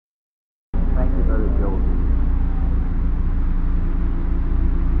Thank you, Brother Joseph.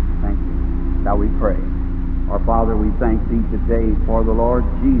 Thank you. Shall we pray? Our Father, we thank Thee today for the Lord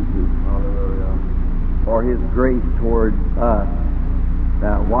Jesus. Hallelujah. For His grace towards us,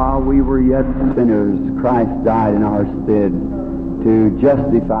 that while we were yet sinners, Christ died in our stead to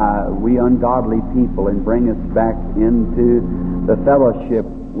justify we ungodly people and bring us back into the fellowship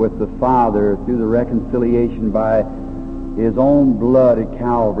with the Father through the reconciliation by His own blood at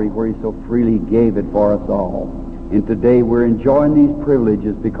Calvary, where He so freely gave it for us all. And today we're enjoying these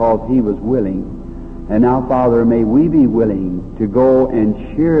privileges because He was willing. And now, Father, may we be willing to go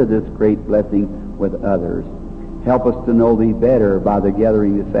and share this great blessing with others. Help us to know Thee better by the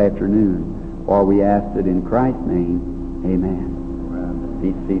gathering this afternoon. For we ask it in Christ's name. Amen.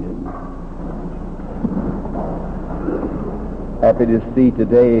 Be seated. Happy to see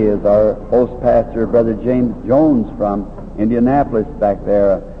today is our host pastor, Brother James Jones from Indianapolis back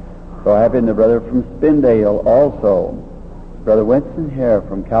there. So happy, and the brother from Spindale also. Brother Winston here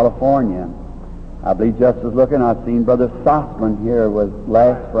from California. I believe just as looking, I've seen Brother Sossman here was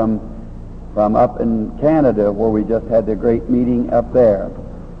last from up in Canada, where we just had the great meeting up there.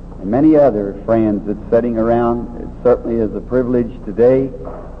 And many other friends that's sitting around. It certainly is a privilege today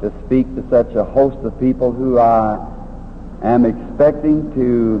to speak to such a host of people who I am expecting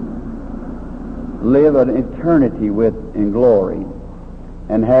to live an eternity with in glory,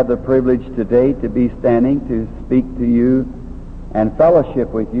 and have the privilege today to be standing to speak to you and fellowship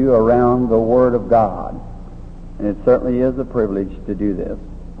with you around the Word of God. And it certainly is a privilege to do this.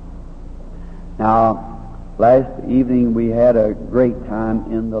 Now, last evening we had a great time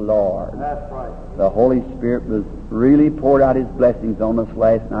in the Lord. That's right. The Holy Spirit was really poured out His blessings on us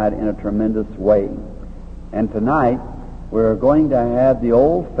last night in a tremendous way. And tonight we're going to have the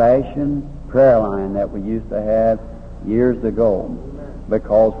old-fashioned prayer line that we used to have years ago,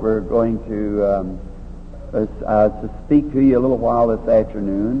 because we're going to speak to you a little while this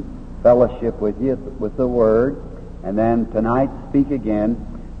afternoon, fellowship with you with the Word, and then tonight speak again.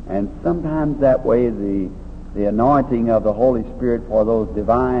 And sometimes that way the anointing of the Holy Spirit for those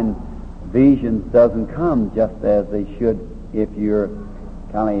divine visions doesn't come just as they should if you're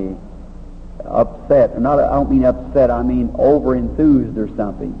kind of upset. And I don't mean upset, I mean over-enthused or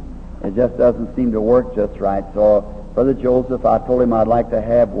something. It just doesn't seem to work just right. So Brother Joseph, I told him I'd like to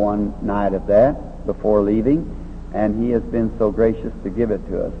have one night of that before leaving, and he has been so gracious to give it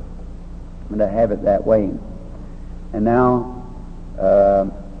to us and to have it that way. And now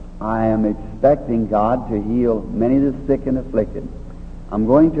I am expecting God to heal many of the sick and afflicted. I'm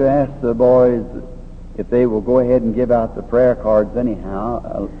going to ask the boys if they will go ahead and give out the prayer cards anyhow,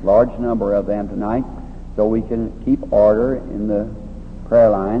 a large number of them tonight, so we can keep order in the prayer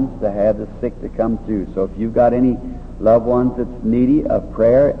lines to have the sick to come through. So if you've got any loved ones that's needy of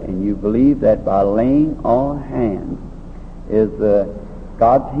prayer, and you believe that by laying on hands is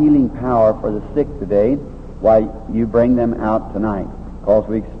God's healing power for the sick today, why, you bring them out tonight, because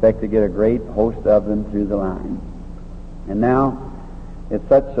we expect to get a great host of them through the line. And now, it's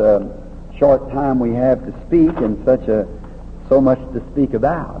such a short time we have to speak, and so much to speak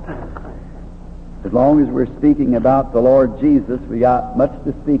about. As long as we're speaking about the Lord Jesus, we got much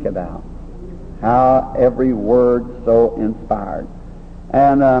to speak about. How every word so inspired.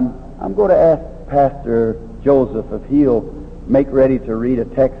 And I'm going to ask Pastor Joseph if he'll make ready to read a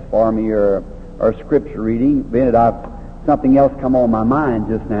text for me or scripture reading. Being that something else come on my mind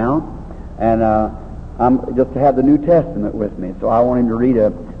just now, and I'm just to have the New Testament with me. So I want him to read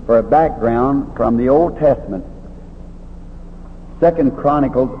for a background from the Old Testament. 2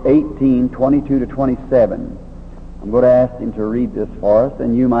 Chronicles 18:22-27. I'm going to ask him to read this for us,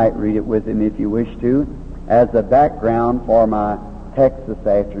 and you might read it with him if you wish to, as a background for my text this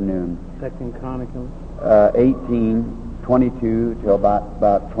afternoon. 2 Chronicles 18:22 to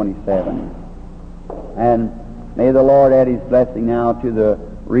about 27. And may the Lord add His blessing now to the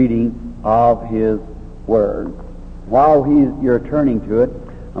reading of His Word. While you're turning to it,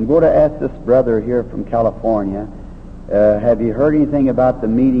 I'm going to ask this brother here from California, have you heard anything about the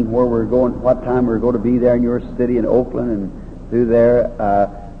meeting where we're going, what time we're going to be there in your city in Oakland and through there?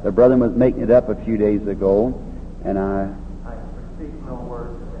 The brother was making it up a few days ago, and I speak no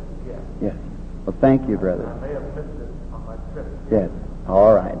words yet. Yes. Well, thank you, brother. I may have missed it on my trip. Yes.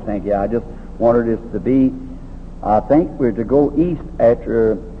 All right. Thank you. I just wanted us to be, I think we're to go east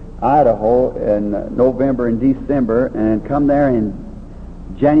after Idaho in November and December, and come there in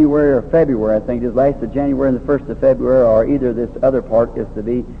January or February. I think it's last of January and the 1st of February, or either this other part is to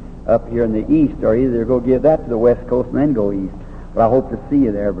be up here in the east, or either go give that to the West Coast and then go east. But I hope to see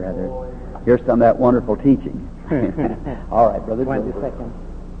you there, brother. Here's some of that wonderful teaching. All right, brother. 22nd.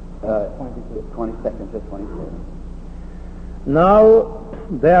 22nd to 27. Now,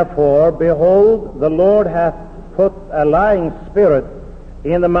 therefore, behold, the Lord hath put a lying spirit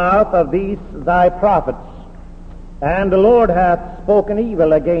in the mouth of these thy prophets, and the Lord hath spoken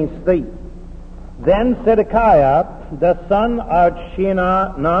evil against thee. Then Zedekiah, the son of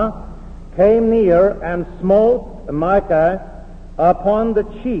Chenaanah, came near and smote Micah upon the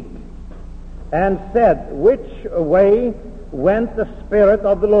cheek, and said, Which way went the Spirit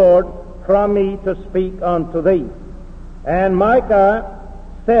of the Lord from me to speak unto thee? And Micah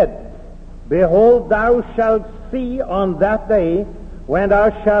said, Behold, thou shalt see on that day when thou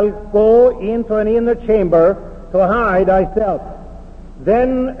shalt go into an inner chamber to hide thyself.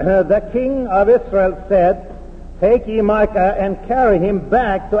 Then the king of Israel said, Take ye Micah and carry him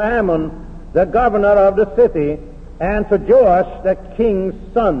back to Ammon, the governor of the city, and to Joash the king's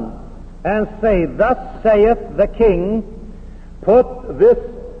son, and say, Thus saith the king, Put this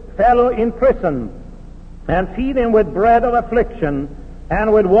fellow in prison, and feed him with bread of affliction,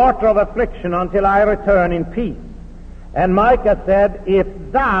 and with water of affliction, until I return in peace. And Micah said, If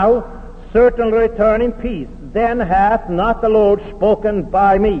thou certainly return in peace, then hath not the Lord spoken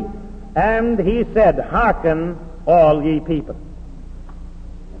by me. And he said, Hearken, all ye people.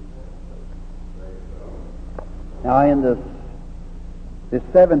 Now in this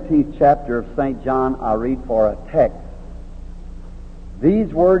 17th chapter of St. John, I read for a text.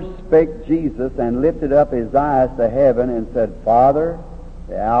 These words spake Jesus, and lifted up his eyes to heaven, and said, Father,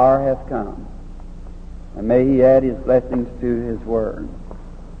 the hour hath come. And may he add his blessings to his word.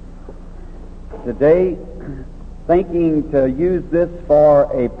 Today, thinking to use this for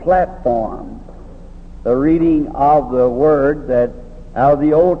a platform, the reading of the Word that out of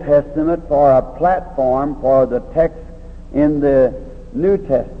the Old Testament for a platform for the text in the New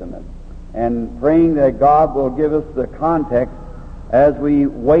Testament, and praying that God will give us the context as we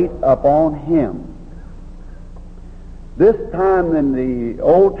wait upon Him. This time in the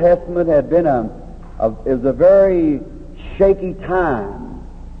Old Testament had been is a very shaky time.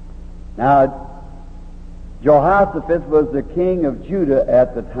 Now, Jehoshaphat was the king of Judah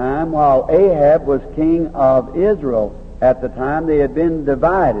at the time, while Ahab was king of Israel at the time. They had been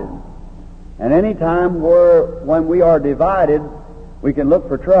divided. And any time when we are divided, we can look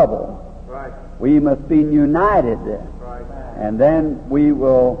for trouble. Right. We must be united, Right. and then we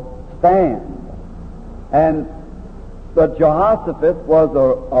will stand. But Jehoshaphat was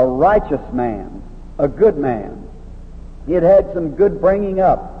a righteous man, a good man. He had had some good bringing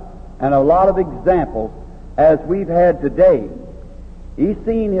up and a lot of examples as we've had today. He's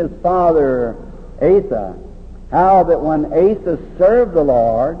seen his father Asa, how that when Asa served the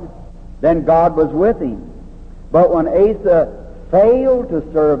Lord, then God was with him. But when Asa failed to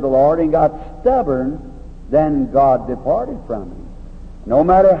serve the Lord and got stubborn, then God departed from him. No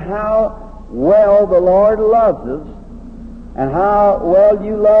matter how well the Lord loves us and how well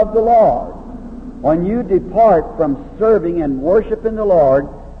you love the Lord, when you depart from serving and worshiping the Lord,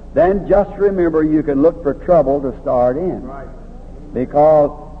 then just remember you can look for trouble to start in. Right.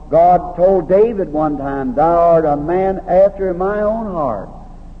 Because God told David one time, Thou art a man after my own heart.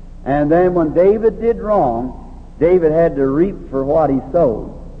 And then when David did wrong, David had to reap for what he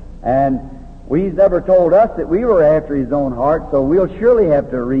sowed. And He's never told us that we were after His own heart, so we'll surely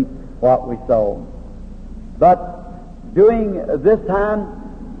have to reap what we sow. But during this time,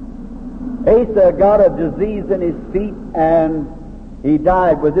 Asa got a disease in his feet, and he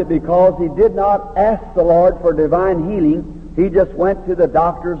died with it because he did not ask the Lord for divine healing. He just went to the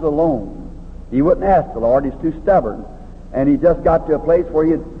doctors alone. He wouldn't ask the Lord. He's too stubborn. And he just got to a place where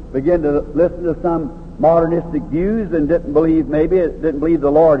he began to listen to some modernistic views and didn't believe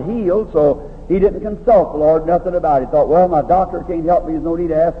the Lord healed, so he didn't consult the Lord nothing about it. He thought, well, my doctor can't help me. There's no need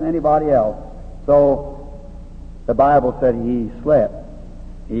to ask anybody else. So the Bible said he slept.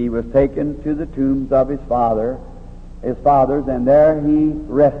 He was taken to the tombs of his fathers, and there he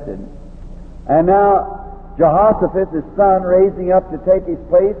rested. And now Jehoshaphat, his son, raising up to take his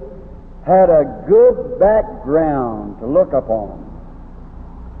place, had a good background to look upon,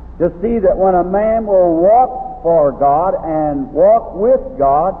 to see that when a man will walk for God and walk with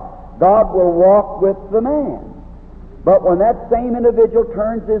God, God will walk with the man. But when that same individual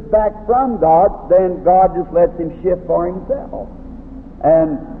turns his back from God, then God just lets him shift for himself.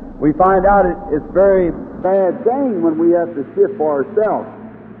 And we find out it's a very bad thing when we have to shift for ourselves.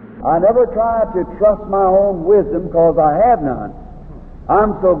 I never try to trust my own wisdom because I have none.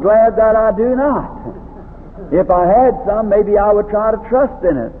 I'm so glad that I do not. If I had some, maybe I would try to trust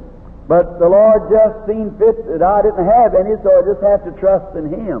in it. But the Lord just seen fit that I didn't have any, so I just have to trust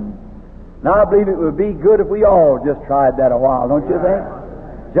in Him. Now I believe it would be good if we all just tried that a while, don't you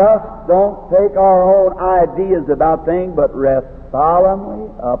think? just don't take our own ideas about things, but rest solemnly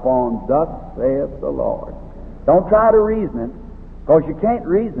upon thus saith the Lord. Don't try to reason it, because you can't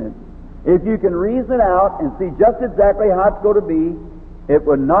reason it. If you can reason it out and see just exactly how it's going to be, it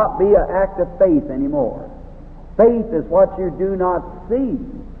would not be an act of faith anymore. Faith is what you do not see.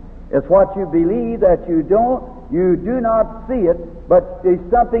 It's what you believe that you do not see it, but there's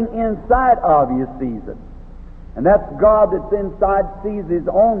something inside of you sees it. And that's God that's inside sees His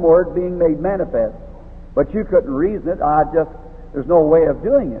own Word being made manifest. But you couldn't reason it. There's no way of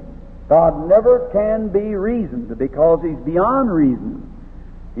doing it. God never can be reasoned because He's beyond reason.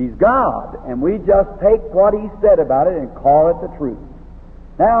 He's God, and we just take what He said about it and call it the truth.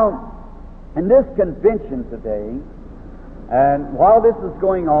 Now, in this convention today, and while this is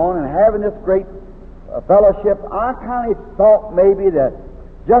going on and having this great fellowship, I kind of thought maybe that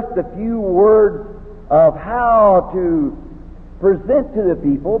just a few words of how to present to the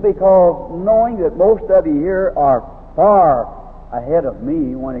people, because knowing that most of you here are far ahead of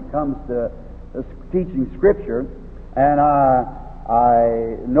me when it comes to teaching Scripture, and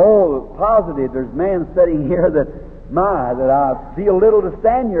I know positive there's men sitting here that I feel little to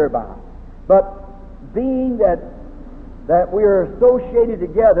stand here about. But being that we are associated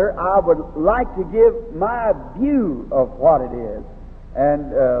together, I would like to give my view of what it is,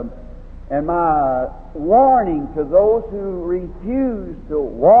 and my warning to those who refuse to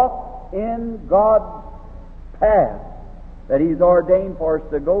walk in God's path that He's ordained for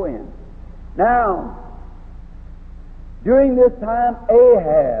us to go in. Now, during this time,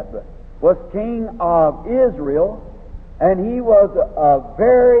 Ahab was king of Israel, and he was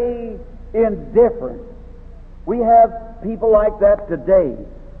very indifferent. We have people like that today,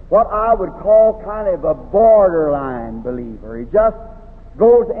 what I would call kind of a borderline believer. He just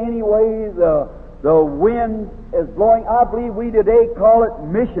goes any way the wind is blowing. I believe we today call it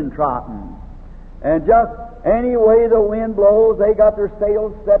mission trotting. And just any way the wind blows, they got their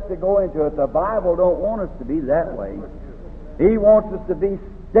sails set to go into it. The Bible don't want us to be that way. He wants us to be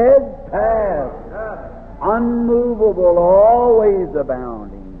steadfast, unmovable, always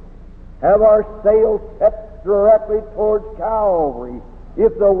abounding. Have our sails set directly towards Calvary.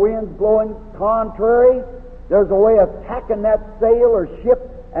 If the wind's blowing contrary, there's a way of tacking that sail or ship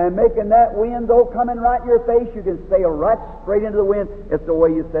and making that wind, though coming right in your face, you can sail right straight into the wind. It's the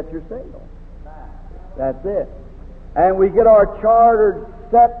way you set your sail. That's it. And we get our charter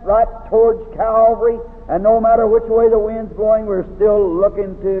set right towards Calvary, and no matter which way the wind's blowing, we're still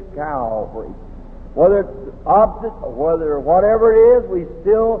looking to Calvary. Whether it's opposite, or whatever it is, we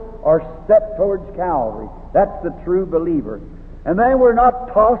still are set towards Calvary. That's the true believer. And then we're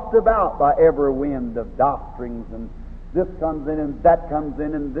not tossed about by every wind of doctrines, and this comes in and that comes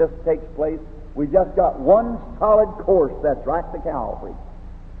in and this takes place. We just got one solid course that's right to Calvary.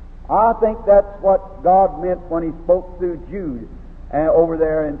 I think that's what God meant when He spoke through Jude over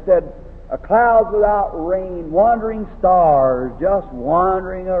there and said, clouds without rain, wandering stars, just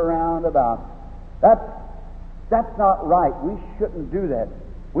wandering around about. That's not right. We shouldn't do that.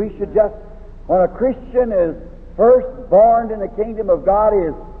 We should just, when a Christian is first born in the kingdom of God,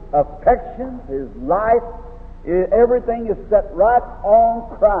 his affection, his life, everything is set right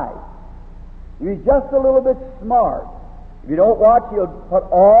on Christ. He's just a little bit smart. If you don't watch, he'll put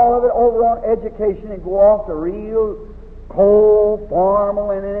all of it over on education and go off to real cold,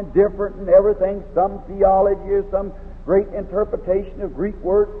 formal, and indifferent and everything, some theology or some great interpretation of Greek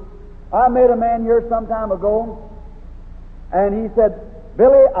words. I met a man here some time ago, and he said,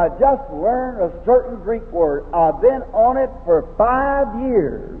 Billy, I just learned a certain Greek word. I've been on it for 5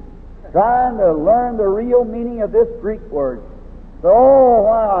 years, trying to learn the real meaning of this Greek word. So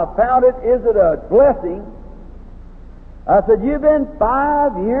when I found it, is it a blessing? I said, you've been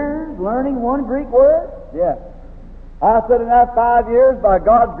 5 years learning one Greek word? Yeah. I said, in that 5 years, by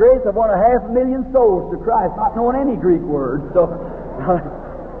God's grace, I've won 500,000 souls to Christ, not knowing any Greek word. So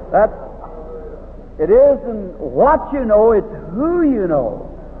it isn't what you know, it's who you know.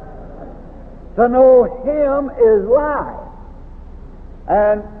 To know Him is life.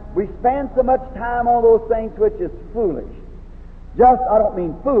 And we spend so much time on those things which is foolish. Just, I don't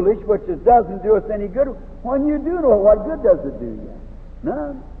mean foolish, which doesn't do us any good. When you do know it, what good does it do you?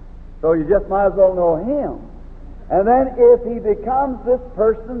 None. So you just might as well know Him. And then if he becomes this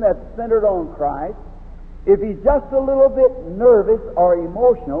person that's centered on Christ, if he's just a little bit nervous or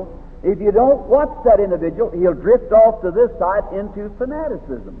emotional, if you don't watch that individual, he'll drift off to this side into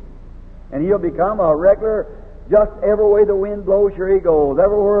fanaticism. And he'll become a regular, just every way the wind blows, here he goes.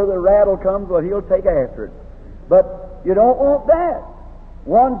 Everywhere the rattle comes, well, he'll take after it. But you don't want that.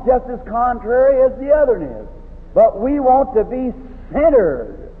 One's just as contrary as the other is. But we want to be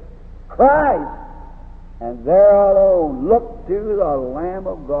centered Christ, and there alone look to the Lamb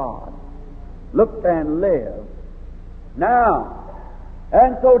of God. Look and live. Now,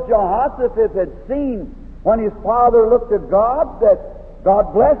 and so Jehoshaphat had seen when his father looked at God that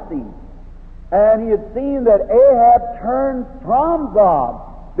God blessed him. And he had seen that Ahab turned from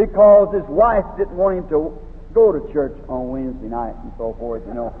God because his wife didn't want him to go to church on Wednesday night and so forth,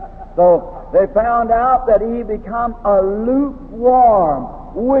 you know. So they found out that he become a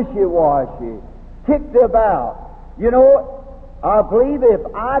lukewarm, wishy-washy, kicked about. You know, I believe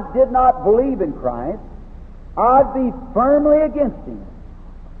if I did not believe in Christ, I'd be firmly against him.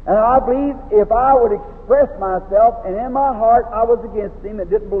 And I believe if I would express myself and in my heart I was against him and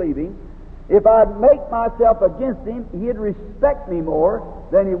didn't believe him, if I'd make myself against him, he'd respect me more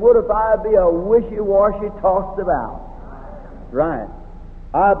than he would if I'd be a wishy-washy tossed about. Right.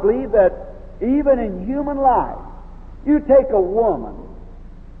 I believe that even in human life, you take a woman,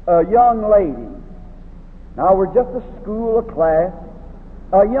 a young lady. Now we're just a school, a class.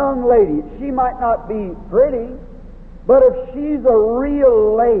 A young lady, she might not be pretty, but if she's a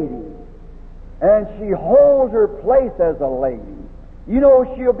real lady and she holds her place as a lady, you know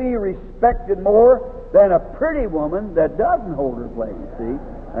she'll be respected more than a pretty woman that doesn't hold her place, see?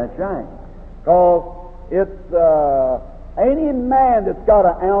 That's right. Because it's any man that's got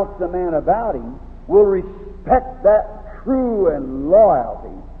an ounce of man about him will respect that true and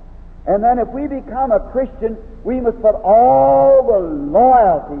loyalty. And then if we become a Christian, we must put all the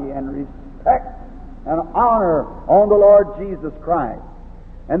loyalty and respect and honor on the Lord Jesus Christ.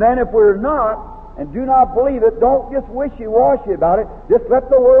 And then if we're not, and do not believe it, don't just wishy-washy about it. Just let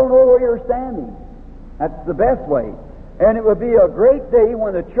the world know where you're standing. That's the best way. And it will be a great day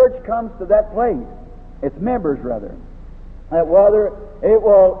when the church comes to that place. Its members, rather. That whether it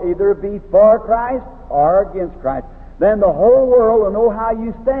will either be for Christ or against Christ. Then the whole world will know how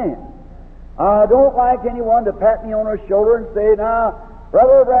you stand. I don't like anyone to pat me on the shoulder and say, "Now,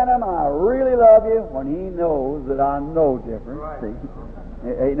 Brother Branham, I really love you," when he knows that I know different. Right.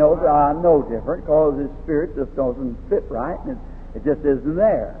 See? He knows that I know different because his spirit just doesn't fit right, and it just isn't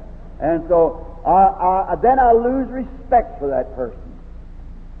there. And so then I lose respect for that person.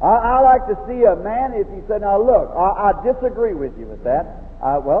 I like to see a man, if he said, "Now look, I disagree with you with that,"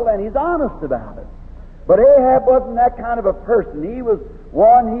 well, then he's honest about it. But Ahab wasn't that kind of a person. He was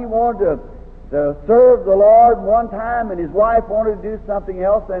one, he wanted to serve the Lord one time, and his wife wanted to do something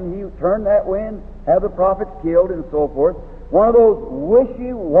else, and he turned that way and had the prophets killed and so forth. One of those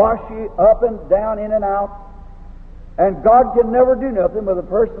wishy-washy, up and down, in and out. And God can never do nothing with a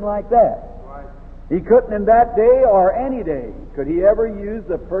person like that. Right. He couldn't in that day or any day could he ever use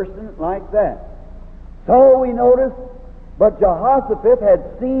a person like that. So we notice, but Jehoshaphat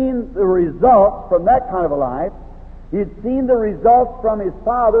had seen the results from that kind of a life. He had seen the results from his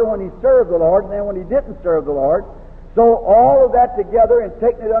father when he served the Lord, and then when he didn't serve the Lord. So all of that together and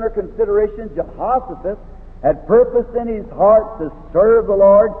taking it under consideration, Jehoshaphat had purposed in his heart to serve the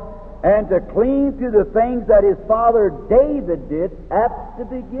Lord and to cling to the things that his father David did at the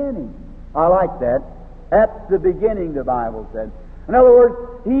beginning. I like that. At the beginning, the Bible said. In other words,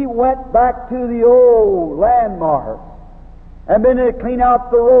 he went back to the old landmarks and then to clean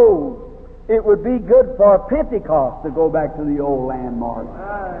out the roads. It would be good for Pentecost to go back to the old landmarks.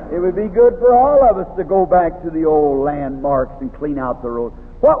 It would be good for all of us to go back to the old landmarks and clean out the roads.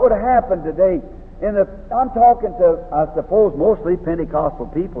 What would happen today? I'm talking to, I suppose, mostly Pentecostal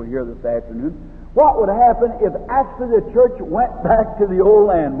people here this afternoon. What would happen if actually the church went back to the old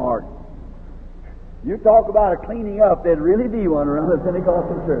landmark? You talk about a cleaning up, there'd really be one around the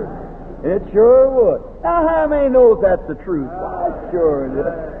Pentecostal church. It sure would. Now, how many knows that's the truth? Why, sure.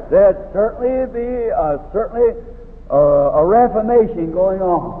 There'd certainly be a reformation going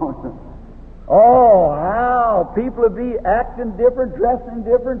on. Oh, how people would be acting different, dressing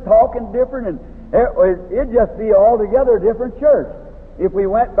different, talking different, and it'd just be altogether a different church if we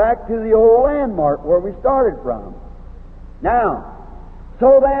went back to the old landmark where we started from. Now,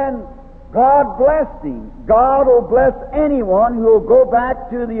 so then, God blessed him. God will bless anyone who will go back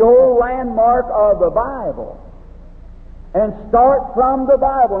to the old landmark of the Bible and start from the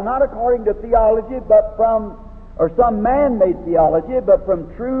Bible, not according to theology, but from, or some man-made theology, but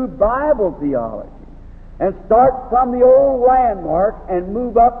from true Bible theology. And start from the old landmark and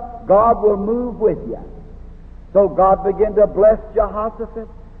move up. God will move with you. So God began to bless Jehoshaphat,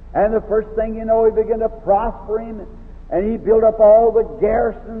 and the first thing you know, he began to prosper him, and he built up all the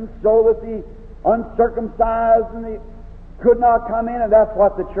garrisons so that the uncircumcised and the could not come in, and that's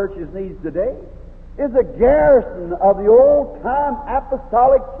what the churches needs today, is a garrison of the old-time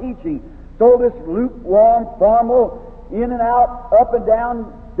apostolic teaching. So this lukewarm, formal, in and out, up and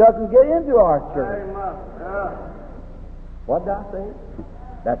down, doesn't get into our church. What did I say?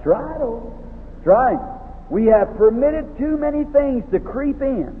 That's right, oh. That's right. We have permitted too many things to creep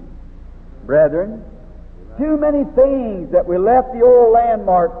in, brethren. Too many things that we left the old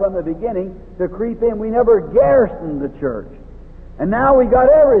landmark from the beginning to creep in. We never garrisoned the church. And now we got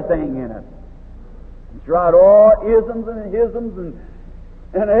everything in it. That's right, all isms and hisms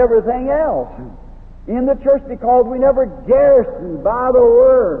and everything else in the church because we never garrisoned by the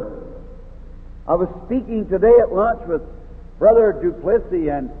Word. I was speaking today at lunch with Brother Duplessis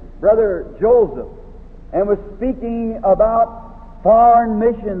and Brother Joseph, and was speaking about foreign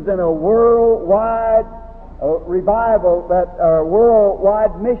missions and a worldwide revival, that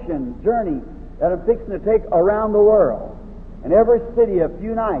worldwide mission journey that I'm fixing to take around the world. In every city, a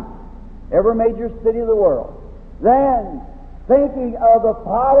few nights, every major city of the world. Then, thinking of the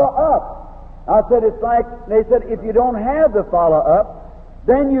follow-up, I said, it's like, they said, if you don't have the follow-up,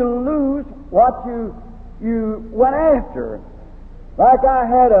 then you lose what you went after. Like I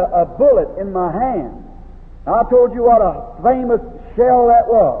had a bullet in my hand. I told you what a famous shell that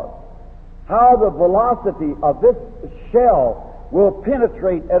was. How the velocity of this shell will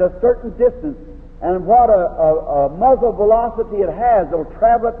penetrate at a certain distance, and what a muzzle velocity it has. It will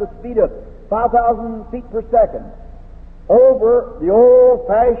travel at the speed of 5,000 feet per second over the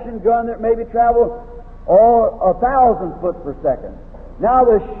old-fashioned gun that maybe traveled 1,000 foot per second. Now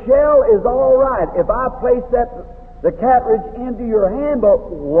the shell is all right if I place the cartridge into your hand, but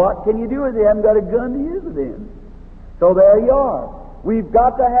what can you do with it? You haven't got a gun to use it in. So there you are. We've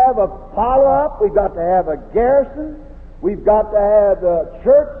got to have a follow-up. We've got to have a garrison. We've got to have the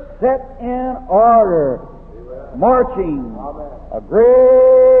church set in order, marching a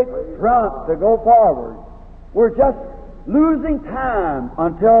great front to go forward. We're just losing time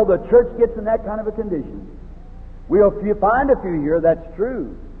until the church gets in that kind of a condition. We'll find a few here, that's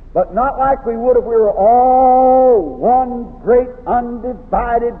true, but not like we would if we were all one great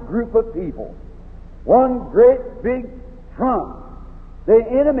undivided group of people. One great big front. The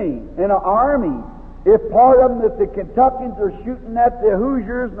enemy in an army, if part of them, if the Kentuckians are shooting at the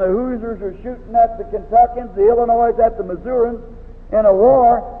Hoosiers and the Hoosiers are shooting at the Kentuckians, the Illinois at the Missourians in a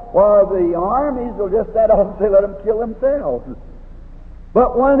war, well, the armies will just stand off and say, let them kill themselves.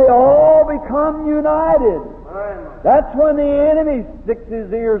 But when they all become united, that's when the enemy sticks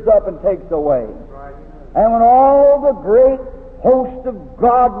his ears up and takes away. And when all the great host of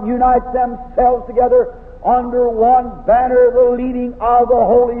God unites themselves together under one banner, the leading of the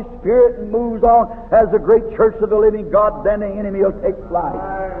Holy Spirit, and moves on as the great church of the living God, then the enemy will take flight.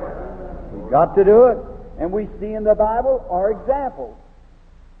 We've got to do it. And we see in the Bible our examples.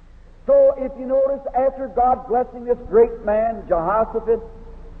 So if you notice, after God blessing this great man, Jehoshaphat,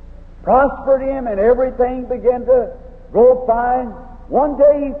 prospered him and everything began to go fine, one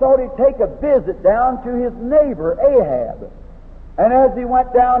day he thought he'd take a visit down to his neighbor Ahab. And as he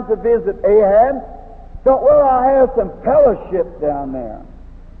went down to visit Ahab, thought, well, I have some fellowship down there.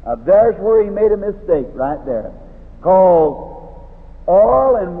 There's where he made a mistake, right there. Called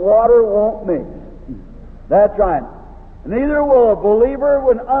oil and water won't mix. That's right. Neither will a believer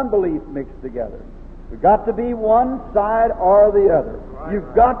with unbelief mix together. You've got to be one side or the other.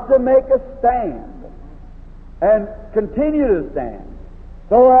 You've got to make a stand and continue to stand.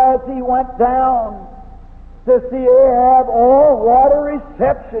 So as he went down to see Ahab, what a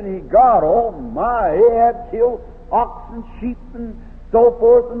reception he got. Oh my, Ahab killed oxen, sheep, and so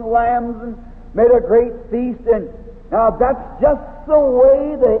forth, and lambs, and made a great feast. And now that's just the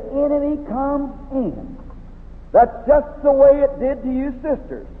way the enemy comes in. That's just the way it did to you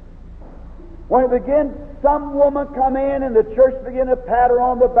sisters. When it began, some woman come in and the church began to pat her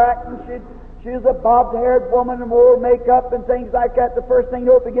on the back, and she was a bobbed-haired woman and wore makeup and things like that. The first thing you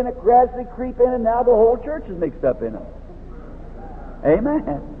know, it began to gradually creep in, and now the whole church is mixed up in it.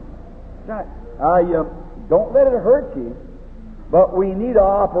 Amen. Right. Don't let it hurt you, but we need an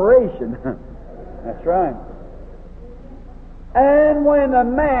operation. That's right. And when a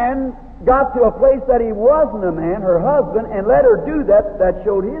man got to a place that he wasn't a man, her husband, and let her do that, that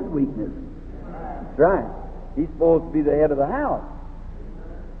showed his weakness. That's right. He's supposed to be the head of the house.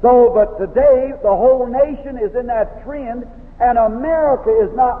 So, but today, the whole nation is in that trend, and America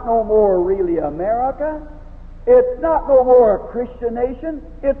is not no more really America. It's not no more a Christian nation.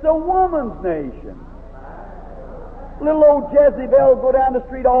 It's a woman's nation. Little old Jezebel will go down the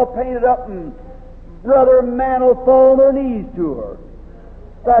street all painted up, and brother man will fall on their knees to her.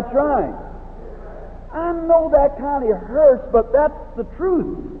 That's right. I know that kind of hurts, but that's the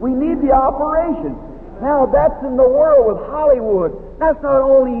truth. We need the operation. Now, that's in the world with Hollywood. That's not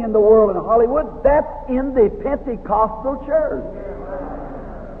only in the world in Hollywood, that's in the Pentecostal church.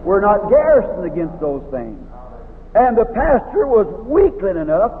 We're not garrisoned against those things. And the pastor was weakling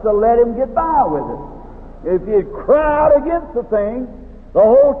enough to let him get by with it. If he'd cry out against the thing, the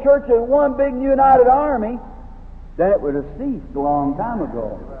whole church in one big united army, then it would have ceased a long time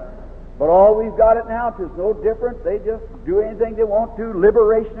ago. But all we've got it now, it's no different. They just do anything they want to.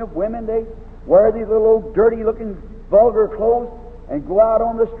 Liberation of women. They wear these little old dirty-looking, vulgar clothes and go out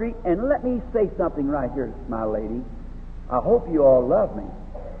on the street. And let me say something right here, my lady. I hope you all love me.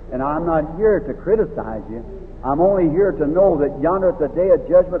 And I'm not here to criticize you. I'm only here to know that yonder at the day of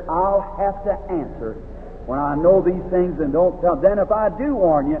judgment, I'll have to answer when I know these things and don't tell. Then if I do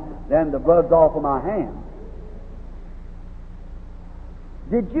warn you, then the blood's off of my hands.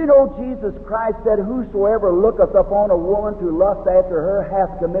 Did you know Jesus Christ said, "Whosoever looketh upon a woman to lust after her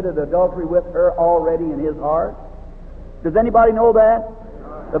hath committed adultery with her already in his heart"? Does anybody know that?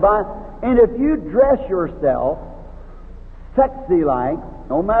 The Bible. And if you dress yourself sexy-like,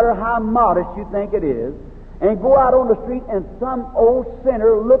 no matter how modest you think it is, and go out on the street and some old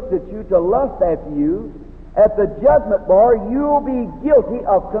sinner looks at you to lust after you, at the judgment bar you'll be guilty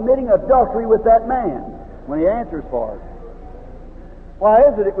of committing adultery with that man when he answers for it. Why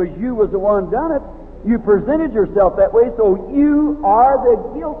is it? It was you was the one done it. You presented yourself that way, so you are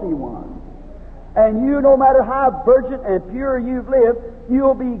the guilty one. And you, no matter how virgin and pure you've lived,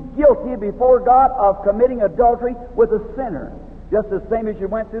 you'll be guilty before God of committing adultery with a sinner, just the same as you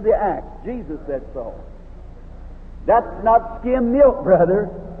went through the act. Jesus said so. That's not skim milk, brother.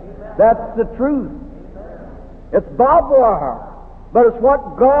 That's the truth. It's barbed wire. But it's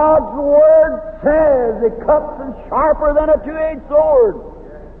what God's Word says. It cuts and sharper than a two-edged sword.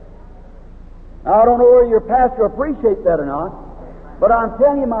 Now, I don't know whether your pastor appreciates that or not, but I'm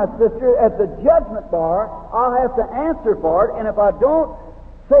telling you, my sister, at the judgment bar, I'll have to answer for it, and if I don't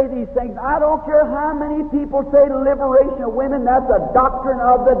say these things, I don't care how many people say the liberation of women, that's a doctrine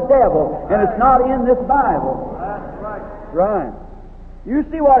of the devil, and it's not in this Bible. That's right. Right. You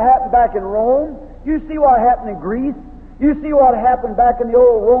see what happened back in Rome. You see what happened in Greece. You see what happened back in the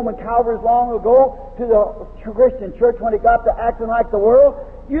old Roman Calvaries long ago to the Christian church when it got to acting like the world.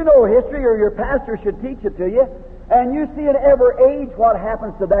 You know history, or your pastor should teach it to you. And you see in every age what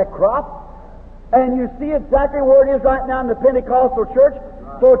happens to that crop. And you see exactly where it is right now in the Pentecostal church.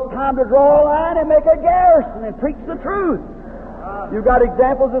 So it's time to draw a line and make a garrison and preach the truth. You've got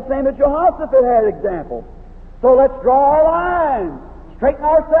examples the same as Jehoshaphat had examples. So let's draw a line, straighten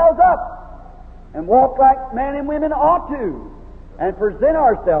ourselves up, and walk like men and women ought to, and present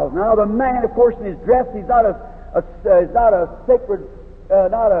ourselves. Now, the man, of course, in his dress, he's not a sacred,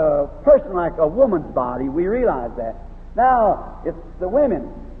 not a person like a woman's body. We realize that. Now, it's the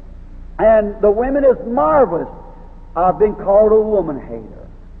women, and the women is marvelous. I've been called a woman hater.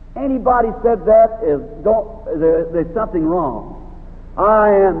 Anybody said that there's something wrong. I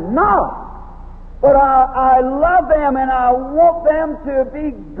am not. But I love them, and I want them to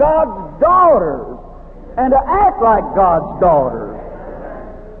be God's daughters and to act like God's daughters.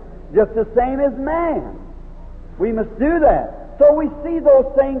 Just the same as man. We must do that. So we see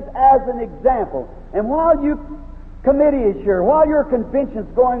those things as an example. And while your committee is here, while your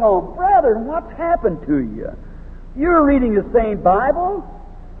convention's going on, brethren, what's happened to you? You're reading the same Bible.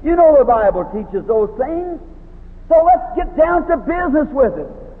 You know the Bible teaches those things. So let's get down to business with it.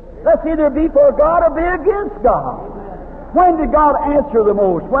 Let's either be for God or be against God. When did God answer the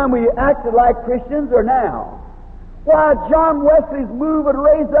most? When we acted like Christians or now? Why, John Wesley's move would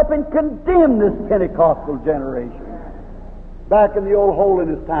raise up and condemn this Pentecostal generation back in the old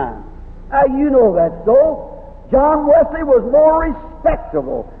holiness time. Now, you know that so. John Wesley was more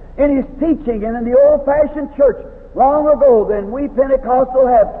respectable in his teaching and in the old-fashioned church long ago than we Pentecostal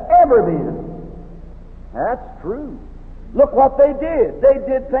have ever been. That's true. Look what they did. They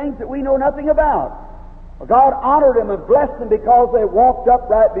did things that we know nothing about. God honored them and blessed them because they walked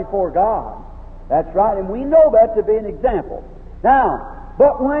upright before God. That's right, and we know that to be an example. Now,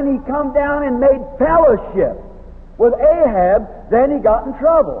 but when he come down and made fellowship with Ahab, then he got in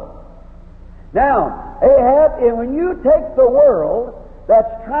trouble. Now, Ahab, and when you take the world that's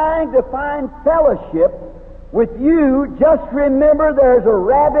trying to find fellowship with you, just remember there's a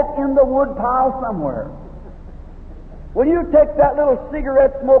rabbit in the woodpile somewhere. When you take that little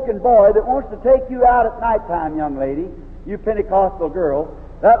cigarette-smoking boy that wants to take you out at nighttime, young lady, you Pentecostal girl,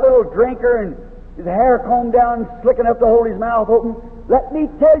 that little drinker and his hair combed down, slick enough to hold his mouth open, let me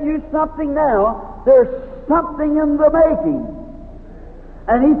tell you something now. There's something in the making.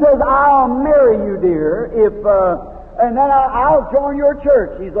 And he says, I'll marry you, dear, and then I'll join your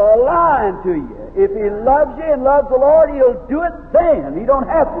church. He's all lying to you. If he loves you and loves the Lord, he'll do it then. He don't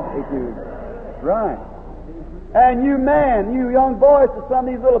have to take you. Right. And you man, you young boys, to some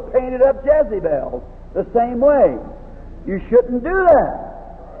of these little painted up Jezebels, the same way. You shouldn't do that.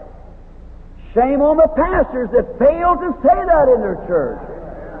 Shame on the pastors that fail to say that in their church.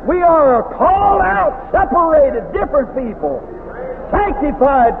 We are a called out, separated, different people,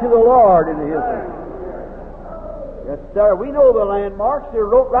 sanctified to the Lord in His name. Yes, sir. We know the landmarks. They're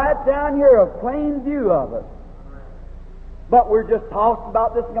wrote right down here, a plain view of it. But we're just tossed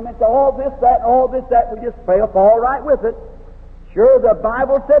about this, coming to all this, that, and all this, that. We just fall right with it. Sure, the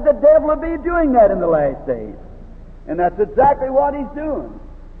Bible said the devil will be doing that in the last days. And that's exactly what he's doing.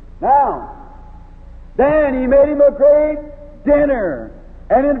 Now, then he made him a great dinner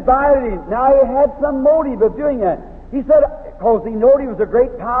and invited him. Now he had some motive of doing that. He said, because he knew he was a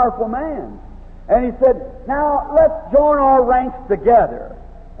great, powerful man. And he said, now let's join our ranks together.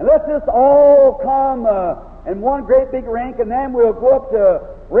 And let's just all come in one great big rank, and then we'll go up to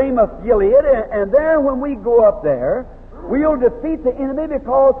Ramoth Gilead. And then when we go up there, we'll defeat the enemy,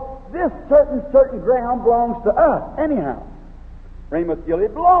 because this certain ground belongs to us. Anyhow, Ramoth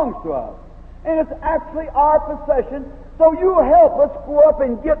Gilead belongs to us. And it's actually our possession. So you help us go up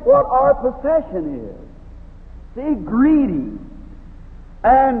and get what our possession is. See, greedy.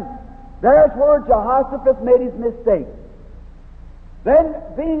 And there's where Jehoshaphat made his mistake. Then,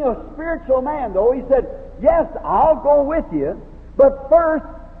 being a spiritual man, though, he said, yes, I'll go with you, but first,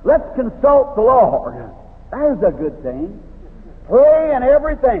 let's consult the Lord. There's a good thing. Pray and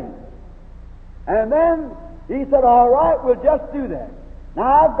everything. And then he said, all right, we'll just do that.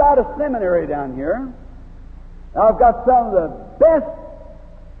 Now, I've got a seminary down here. I've got some of the best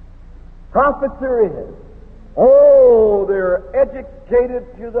prophets there is. Oh, they're educated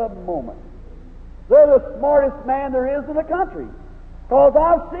to the moment. They're the smartest man there is in the country. Because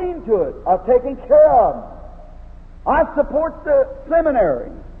I've seen to it. I've taken care of them. I support the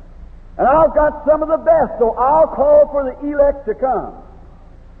seminary. And I've got some of the best, so I'll call for the elect to come.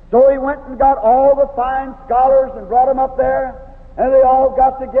 So he went and got all the fine scholars and brought them up there, and they all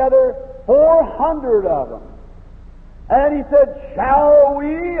got together, 400 of them. And he said, shall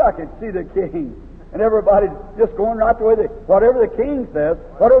we? I could see the king. And everybody just going right the way whatever the king says,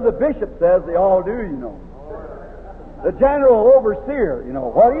 whatever the bishop says, they all do, you know. The general overseer, you know,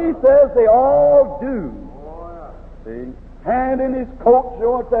 what he says, they all do. See? Hand in his coat, you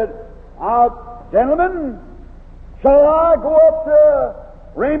know, and said, gentlemen, shall I go up to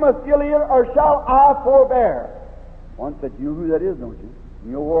Ramoth Gilead, or shall I forbear? One said, you know who that is, don't you?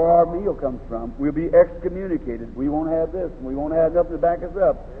 You know where our meal comes from. We'll be excommunicated. We won't have this, and we won't have nothing to back us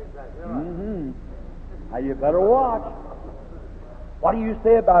up. Mm-hmm. Now you better watch. What do you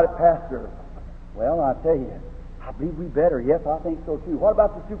say about it, Pastor? Well, I tell you, I believe we better. Yes, I think so too. What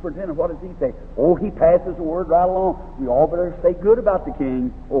about the superintendent? What does he say? Oh, he passes the word right along. We all better say good about the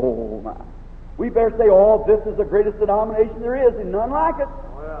king. Oh, my. We better say, oh, this is the greatest denomination there is, and none like it.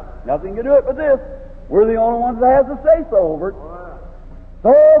 Oh, yeah. Nothing can do it but this. We're the only ones that has to say so over it. Oh, yeah.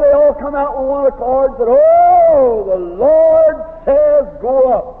 So they all come out with one accord and said, oh, the Lord says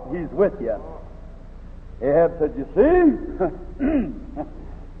go up. He's with you. Ahab said, you see?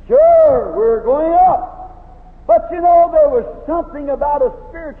 Sure, we're going up. But you know, there was something about a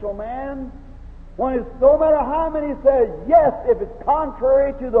spiritual man when it's no matter how many say yes, if it's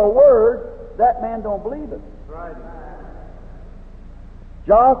contrary to the Word, that man don't believe it. Right.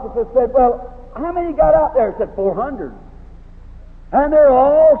 Jehoshaphat said, well, how many got out there? He said, 400. And they're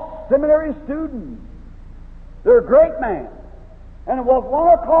all seminary students. They're great men. And it was one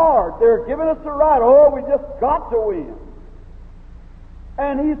accord. They're giving us the right. Oh, we just got to win.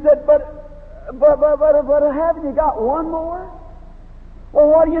 And he said, but haven't you got one more? Well,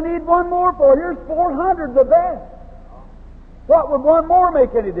 what do you need one more for? Here's 400, the best. What would one more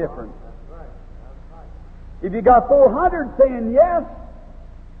make any difference? If you got 400 saying yes,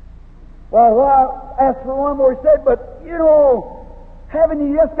 well, I asked for one more. He said, but, you know, haven't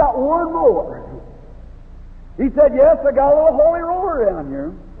you just got one more? He said, yes, I got a little holy roller down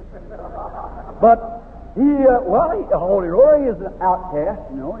here. But a holy roller, he is an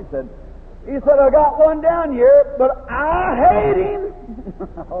outcast, you know. He said, I got one down here, but I hate him.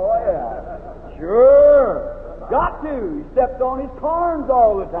 Oh, yeah. Sure. Got to. He stepped on his corns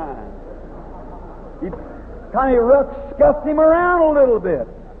all the time. He kind of scuffed him around a little bit.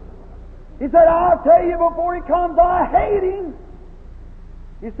 He said, I'll tell you before he comes, I hate him.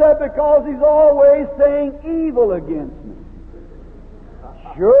 He said, because he's always saying evil against me.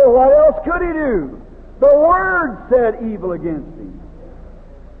 Sure, what else could he do? The Word said evil against him.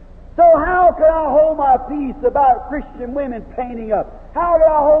 So how How can I hold my peace about Christian women painting up? How can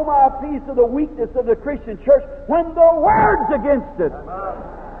I hold my peace of the weakness of the Christian church when the Word's against it?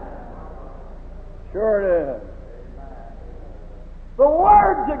 Sure it is. The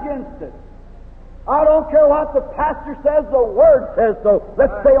Word's against it. I don't care what the pastor says, the Word says so.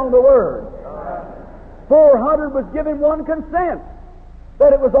 Let's stay on the Word. 400 was given one consent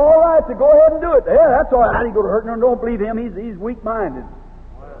that it was all right to go ahead and do it. Yeah, that's all right. I didn't go to hurt. No, don't believe him. He's weak-minded.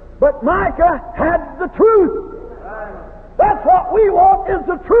 But Micah had the truth. That's what we want, is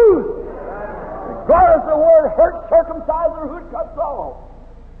the truth. Regardless of the word hurt, circumcised, or hood cuts off.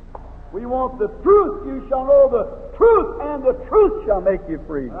 We want the truth. You shall know the truth, and the truth shall make you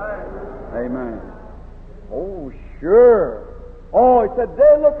free. Amen. Oh, sure. Oh, he said,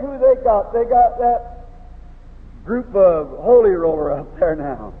 look who they got. They got that group of holy roller up there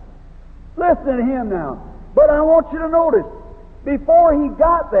now. Listen to him now. But I want you to notice, before he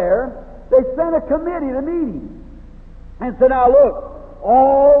got there, they sent a committee to meet him. And said, now look,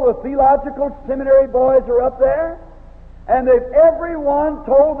 all the theological seminary boys are up there, and they've everyone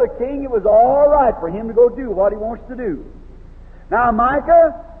told the king it was all right for him to go do what he wants to do. Now,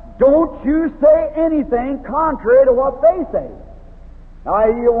 Micah, don't you say anything contrary to what they say. Now,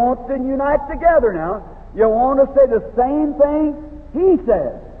 you want to unite together now. You want to say the same thing he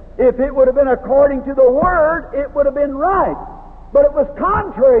said. If it would have been according to the Word, it would have been right. But it was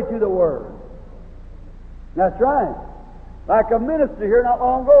contrary to the Word. That's right. Like a minister here not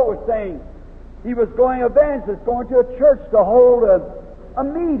long ago was saying, he was going evangelist, going to a church to hold a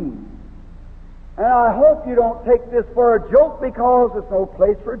meeting. And I hope you don't take this for a joke, because it's no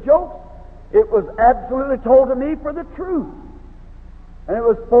place for jokes. It was absolutely told to me for the truth. And it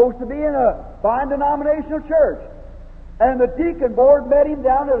was supposed to be in a fine denominational church. And the deacon board met him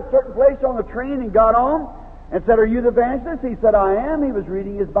down at a certain place on the train and got on and said, are you the evangelist? He said, I am. He was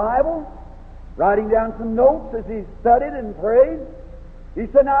reading his Bible, writing down some notes as he studied and prayed. He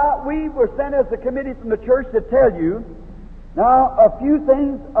said, now, we were sent as a committee from the church to tell you now a few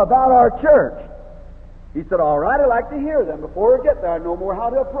things about our church. He said, all right, I'd like to hear them. Before we get there, I know more how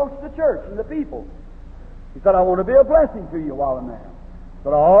to approach the church and the people. He said, I want to be a blessing to you while I'm there. I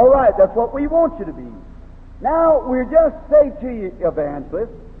said, all right, that's what we want you to be. Now, we'll just say to you,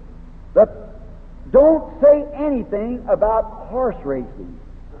 evangelist, that don't say anything about horse racing.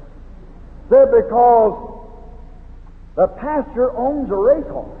 Said because the pastor owns a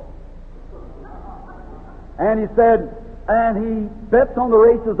racehorse. And he said, and he bets on the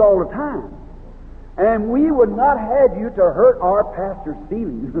races all the time. And we would not have you to hurt our pastor's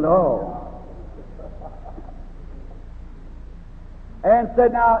feelings at all. And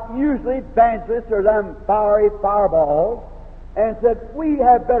said, now, usually evangelists are them fiery fireballs, and said, we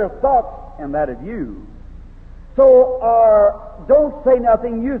have better thoughts than that of you. So, don't say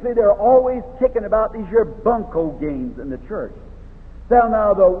nothing. Usually they're always kicking about these here bunco games in the church. So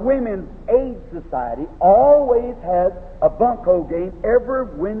now the Women's Aid Society always has a bunco game every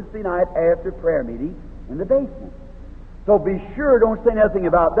Wednesday night after prayer meeting in the basement. So be sure don't say nothing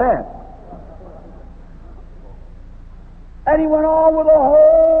about that. And he went on with a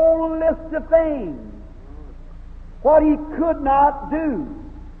whole list of things. What he could not do,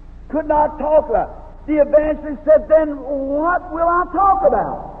 could not talk about. The evangelist said, then what will I talk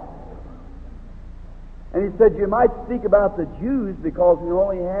about? And he said, you might speak about the Jews because we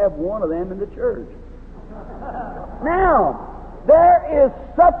only have one of them in the church. Now, there is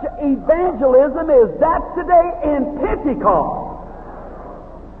such evangelism as that today in Pentecost.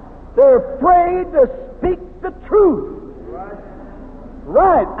 They're afraid to speak the truth.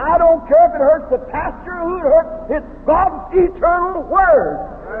 Right. I don't care if it hurts the pastor or who it hurts. It's God's eternal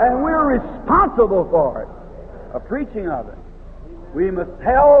Word. And we're responsible for it, a preaching of it. We must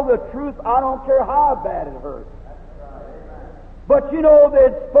tell the truth. I don't care how bad it hurts. But you know, they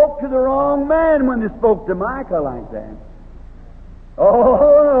spoke to the wrong man when they spoke to Micah like that. Oh,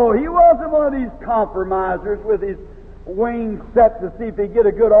 no, he wasn't one of these compromisers with his wings set to see if he'd get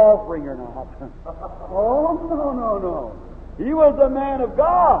a good offering or not. Oh, no. He was a man of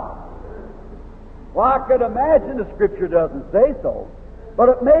God. Well, I could imagine the Scripture doesn't say so.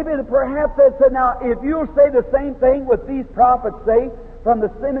 But maybe perhaps they said, now, if you'll say the same thing what these prophets say from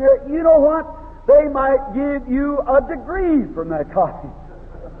the seminary, you know what? They might give you a degree from that college.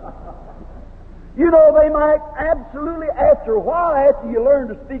 You know, they might absolutely, after a while, after you learn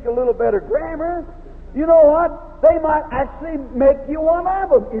to speak a little better grammar, you know what? They might actually make you one of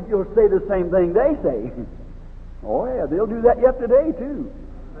them if you'll say the same thing they say. Oh, yeah, they'll do that yet today, too.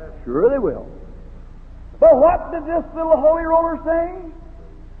 Sure they will. But what did this little holy roller say?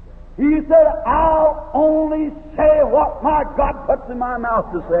 He said, I'll only say what my God puts in my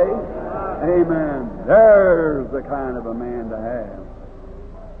mouth to say. Amen. There's the kind of a man to have.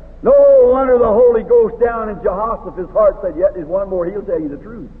 No wonder the Holy Ghost down in Jehoshaphat's heart said, yet there's one more, he'll tell you the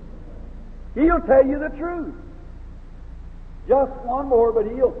truth. He'll tell you the truth. Just one more, but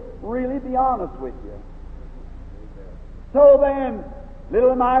he'll really be honest with you. So then,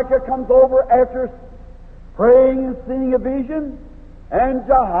 little Micah comes over after praying and seeing a vision, and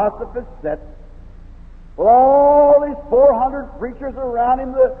Jehoshaphat sits. Well, all these 400 preachers around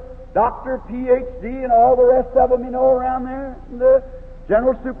him, the Dr. Ph.D. and all the rest of them, around there, and the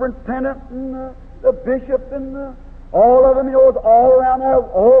general superintendent and the bishop and all of them, was all around there,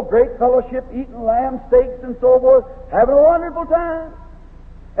 all great fellowship, eating lamb steaks and so forth, having a wonderful time.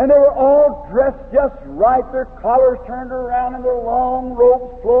 And they were all dressed just right, their collars turned around and their long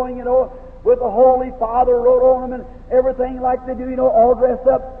robes flowing, with the Holy Father wrote on them and everything like they do, all dressed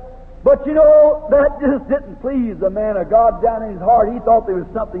up. But that just didn't please the man of God down in his heart. He thought there was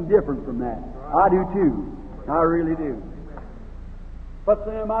something different from that. I do too. I really do. Puts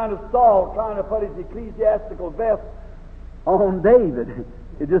in the mind of Saul trying to put his ecclesiastical vest on David.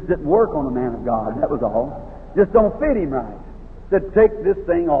 It just didn't work on the man of God, that was all. Just don't fit him right. Said, take this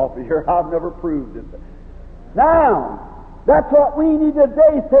thing off of here. I've never proved it. Now, that's what we need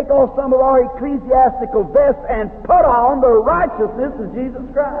today, is take off some of our ecclesiastical vests and put on the righteousness of Jesus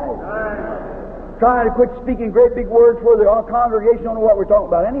Christ. Trying to quit speaking great big words for the congregation don't know what we're talking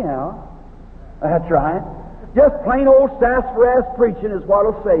about anyhow. That's right. Just plain old sassafras preaching is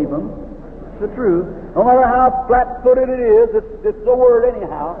what'll save them. It's the truth. No matter how flat-footed it is, it's the word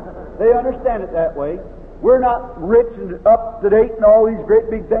anyhow. They understand it that way. We're not rich and up-to-date and all these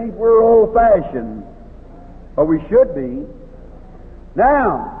great big things. We're old-fashioned. Or we should be.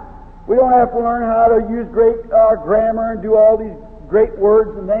 Now, we don't have to learn how to use great grammar and do all these great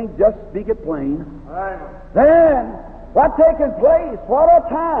words and things. Just speak it plain. Then, what's taking place? What a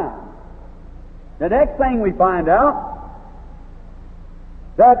time! The next thing we find out,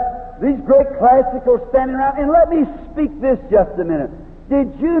 that these great classicals standing around, and let me speak this just a minute.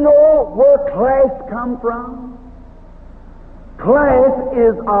 Did you know where class come from? Class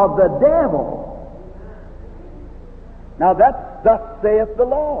is of the devil. Now that's thus saith the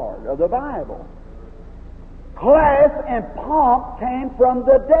Lord of the Bible. Class and pomp came from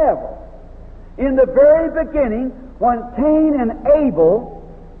the devil. In the very beginning, when Cain and Abel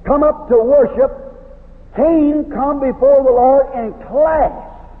come up to worship, Cain come before the Lord in class.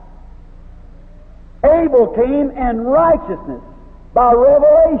 Abel came in righteousness by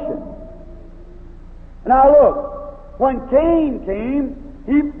revelation. Now look, when Cain came,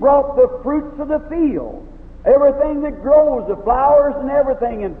 he brought the fruits of the field, everything that grows, the flowers and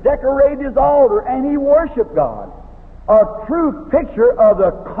everything, and decorated his altar, and he worshiped God. A true picture of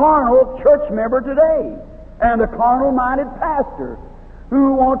the carnal church member today, and the carnal-minded pastor,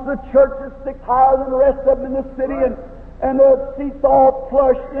 who wants the church to stick higher than the rest of them in the city, and the seats all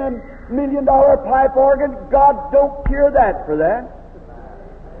plush and $1 million pipe organ. God don't care that for that.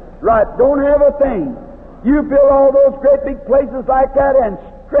 Right, don't have a thing. You build all those great big places like that and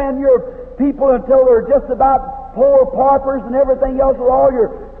strand your people until they're just about poor paupers and everything else with all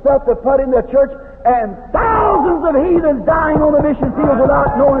your stuff to put in the church, and thousands of heathens dying on the mission field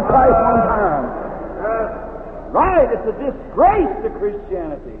without knowing Christ one time. Right, it's a disgrace to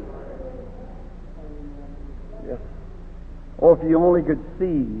Christianity. Yes. Oh, if you only could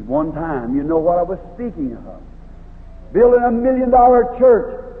see one time, you know what I was speaking of. Building $1 million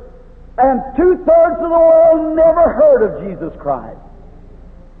church, and 2/3 of the world never heard of Jesus Christ.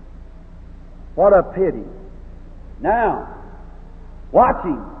 What a pity. Now,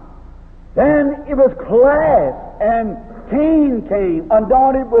 watching. Then it was class, and Cain came,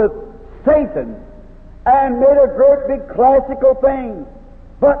 undaunted with Satan, and made a great big classical thing.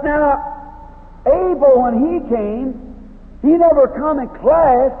 But now, Abel, when he came, he never come in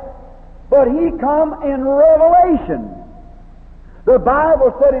class, but he come in revelation. The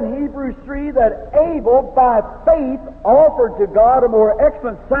Bible said in Hebrews 3 that Abel, by faith, offered to God a more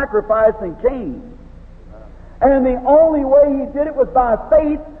excellent sacrifice than Cain. And the only way he did it was by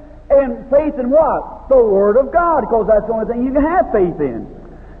faith, and faith in what? The Word of God, because that's the only thing you can have faith in.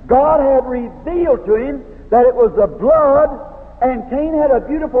 God had revealed to him that it was the blood, and Cain had a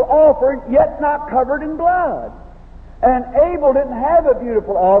beautiful offering, yet not covered in blood. And Abel didn't have a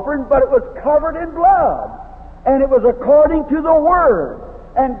beautiful offering, but it was covered in blood. And it was according to the Word.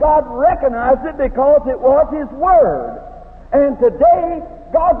 And God recognized it because it was His Word. And today,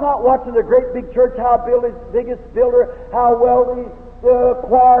 God's not watching the great big church, how biggest builder, how well the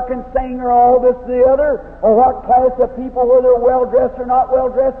choir can sing, or all this or the other, or what class of people, whether they're well-dressed or not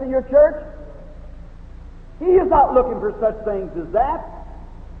well-dressed in your church. He is not looking for such things as that.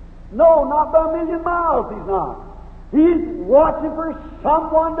 No, not by a million miles he's not. He's watching for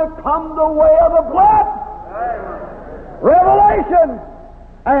someone to come the way of the blood. Revelation.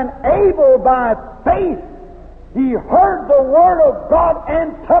 And Abel, by faith, he heard the Word of God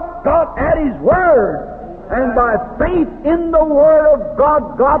and took God at His Word. And by faith in the Word of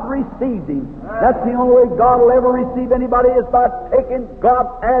God, God received him. That's the only way God will ever receive anybody, is by taking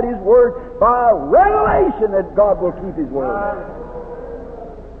God at His Word, by revelation that God will keep His Word.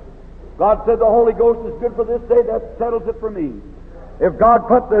 God said the Holy Ghost is good for this day, that settles it for me. If God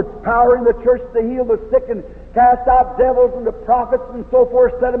put the power in the church to heal the sick and cast out devils and the prophets and so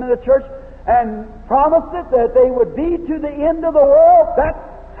forth, set them in the church, and promised it that they would be to the end of the world, that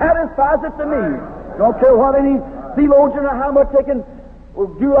satisfies it to me. Don't care what any theologian or how much they can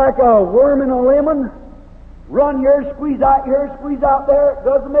do, like a worm in a lemon, run here, squeeze out here, squeeze out there. It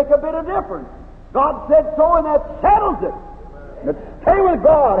doesn't make a bit of difference. God said so, and that settles it. But stay with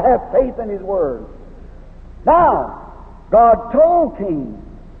God, have faith in His Word. Now, God told Cain,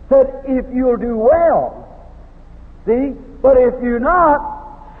 said, if you'll do well, see, but if you're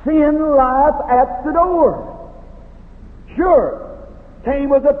not, sin lies at the door. Sure, Cain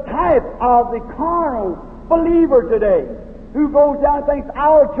was a type of the carnal believer today, who goes down and thinks,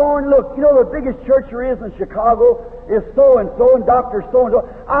 I'll join, look, you know the biggest church there is in Chicago is so-and-so and Dr.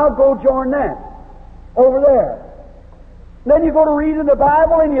 so-and-so. I'll go join that over there. Then you go to read in the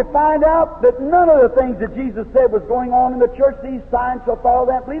Bible and you find out that none of the things that Jesus said was going on in the church, these signs shall follow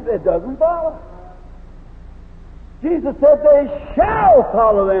that belief. It doesn't follow. Jesus said they shall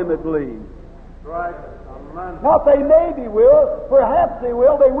follow them that believe. Right. Not they maybe will, perhaps they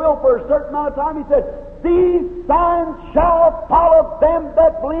will for a certain amount of time. He said, these signs shall follow them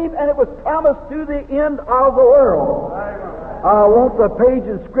that believe, and it was promised to the end of the world. I want the page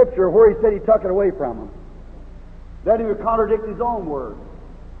in Scripture where He said He took it away from them. Then He would contradict His own word.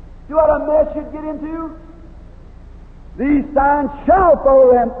 See what a mess you'd get into? These signs shall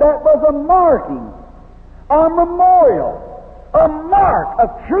follow them. That was a marking, a memorial, a mark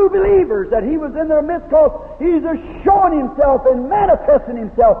of true believers that He was in their midst, because He's showing Himself and manifesting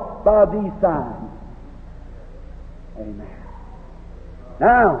Himself by these signs. Amen.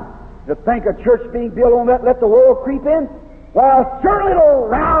 Now, to think a church being built on that, let the world creep in, well, certainly it'll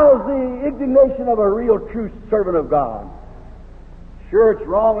rouse the indignation of a real true servant of God. Sure, it's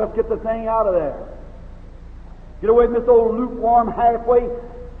wrong. Let's get the thing out of there. Get away from this old lukewarm halfway,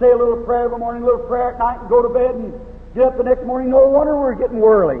 say a little prayer every morning, a little prayer at night, and go to bed and get up the next morning. No wonder we're getting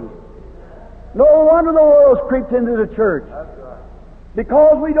whirly. No wonder the world's creeped into the church.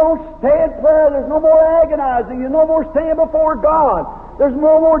 Because we don't stay in prayer. There's no more agonizing. There's no more staying before God. There's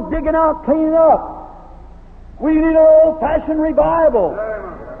no more digging out, cleaning up. We need an old-fashioned revival.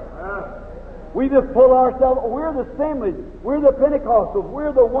 We just pull ourselves. We're the Assemblies. We're the Pentecostals.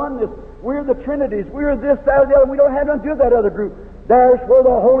 We're the Oneness. We're the Trinities. We're this, that, or the other. We don't have nothing to do with that other group. There's where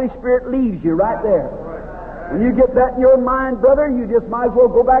the Holy Spirit leaves you, right there. When you get that in your mind, brother, you just might as well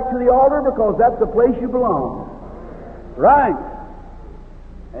go back to the altar, because that's the place you belong. Right.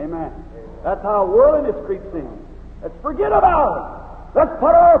 Amen. That's how worldliness creeps in. Let's forget about it. Let's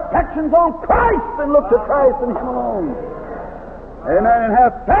put our affections on Christ and look to Christ and Him alone. Amen. And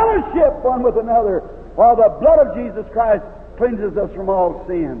have fellowship one with another, while the blood of Jesus Christ cleanses us from all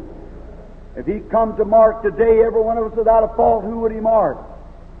sin. If He come to mark today, every one of us without a fault, who would He mark?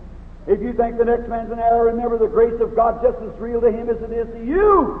 If you think the next man's an error, remember the grace of God just as real to him as it is to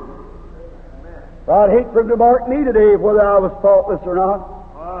you. I'd hate for Him to mark me today, whether I was faultless or not.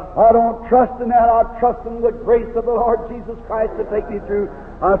 I don't trust in that. I trust in the grace of the Lord Jesus Christ to take me through.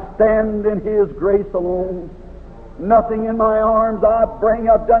 I stand in His grace alone. Nothing in my arms I bring.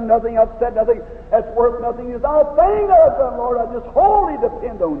 I've done nothing. I've said nothing that's worth nothing. It's not a thing that I've done, Lord. I just wholly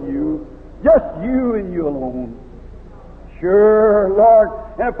depend on You. Just You and You alone. Sure, Lord.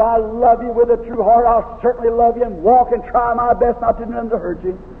 And if I love You with a true heart, I'll certainly love You and walk and try my best not to do nothing to hurt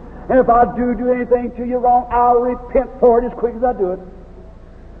You. And if I do anything to You wrong, I'll repent for it as quick as I do it.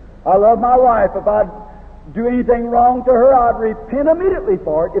 I love my wife. If I do anything wrong to her, I'd repent immediately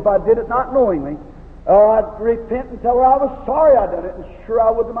for it if I did it not knowingly. I'd repent and tell her I was sorry I done it, and sure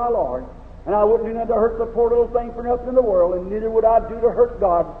I would to my Lord. And I wouldn't do nothing to hurt the poor little thing for nothing in the world, and neither would I do to hurt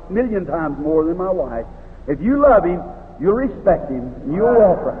God 1,000,000 times more than my wife. If you love Him, you'll respect Him, and you'll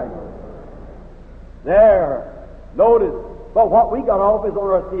walk right. There. Notice. But what we got off is on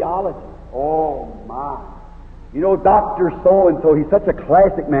our theology. Oh, my. You know, Dr. So-and-so, he's such a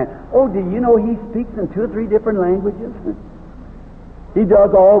classic man. Oh, do you know he speaks in 2 or 3 different languages? He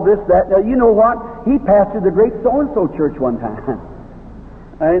does all this, that. Now, you know what? He pastored the great so-and-so church one time.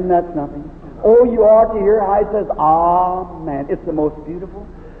 And that's nothing. Oh, you ought to hear how he says, Amen. It's the most beautiful.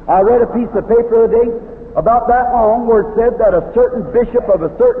 I read a piece of paper the other day about that long where it said that a certain bishop of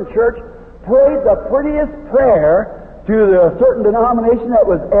a certain church prayed the prettiest prayer to a certain denomination that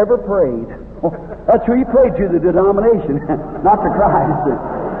was ever prayed. That's who he prayed to, the denomination, not to Christ.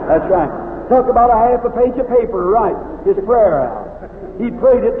 That's right. Took about a half a page of paper to write his prayer out. He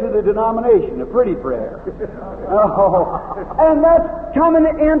prayed it to the denomination, a pretty prayer. Oh, and that's coming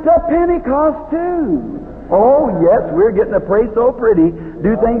into Pentecost too. Oh, yes, we're getting to pray so pretty,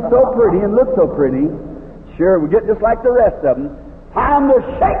 do things so pretty, and look so pretty. Sure, we get just like the rest of them. Time to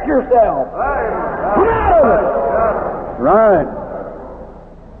shake yourself. Come out of it. Right.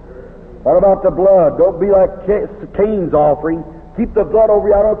 What about the blood? Don't be like Cain's offering. Keep the blood over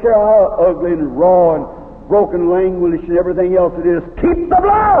you. I don't care how ugly and raw and broken language and everything else it is. Keep the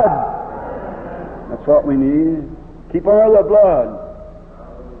blood! That's what we need. Keep on the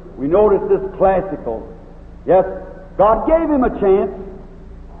blood. We notice this classical. Yes, God gave him a chance.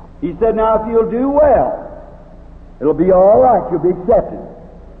 He said, now if you'll do well, it'll be all right. You'll be accepted.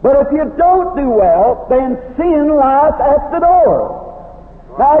 But if you don't do well, then sin lies at the door.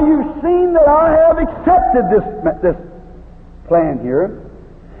 Now you've seen that I have accepted this plan here,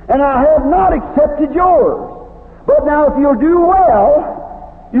 and I have not accepted yours. But now if you'll do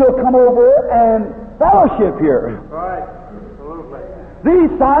well, you'll come over and fellowship here. Right. Absolutely.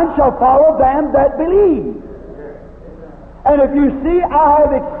 These signs shall follow them that believe. And if you see, I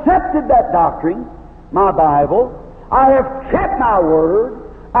have accepted that doctrine, my Bible. I have kept my word.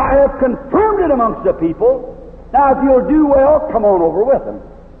 I have confirmed it amongst the people. Now, if you'll do well, come on over with them.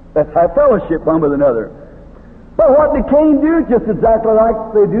 Let's have fellowship one with another. But what did Cain do? Just exactly like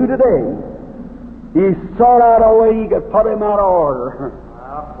they do today. He sought out a way he could put him out of order.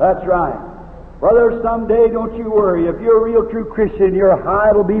 That's right. Brother, someday, don't you worry. If you're a real true Christian, your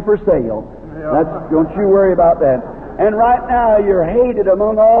hide will be for sale. Don't you worry about that. And right now, you're hated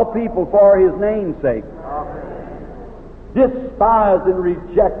among all people for His name's sake. Despised and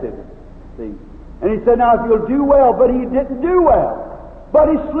rejected. See? And he said, now if you'll do well, but he didn't do well. But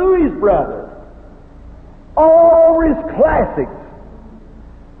he slew his brother. All over his classics.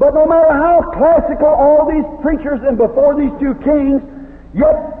 But no matter how classical all these preachers and before these two kings,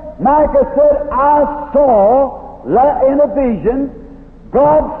 yet Micah said, I saw in a vision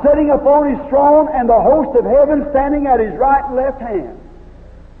God sitting upon his throne and the host of heaven standing at his right and left hand.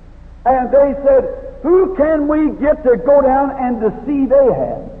 And they said, who can we get to go down and to see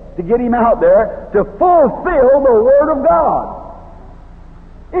Ahab, to get him out there to fulfill the Word of God?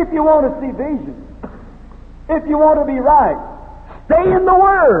 If you want to see vision, if you want to be right, stay in the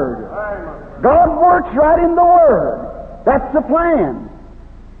Word. God works right in the Word. That's the plan.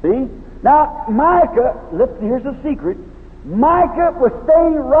 See? Now, Micah, listen, here's the secret. Micah was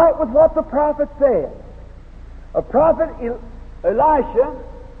staying right with what the prophet said. A prophet Elisha,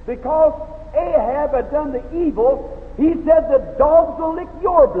 because Ahab had done the evil, he said the dogs will lick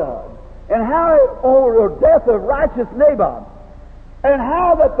your blood. And how, or death of righteous Naboth. And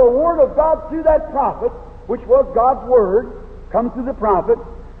how that the Word of God through that prophet, which was God's Word, come through the prophet,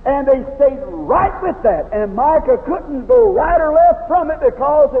 and they stayed right with that. And Micah couldn't go right or left from it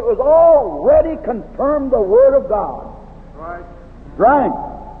because it was already confirmed the Word of God. Right. Right.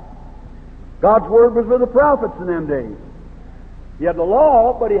 God's Word was with the prophets in them days. He had the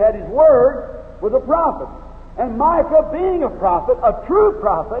law, but he had His Word with the prophets. And Micah, being a prophet, a true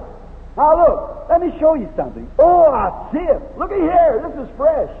prophet, now look, let me show you something. Oh, I see it. Looky here, this is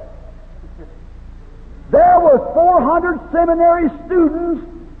fresh. There were 400 seminary students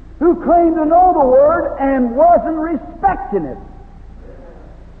who claimed to know the Word and wasn't respecting it.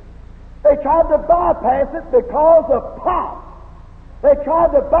 They tried to bypass it because of pomp. They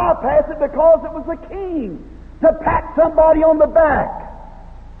tried to bypass it because it was a king, to pat somebody on the back.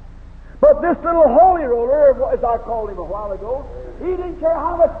 But this little holy roller, as I called him a while ago, he didn't care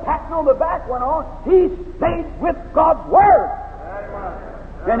how much patting on the back went on. He stayed with God's Word.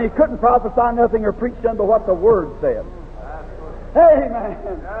 And he couldn't prophesy nothing or preach unto what the Word said. Amen.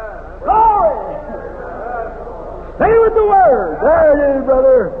 Glory! Stay with the Word. There it is,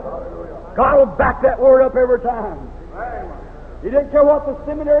 brother. God will back that Word up every time. He didn't care what the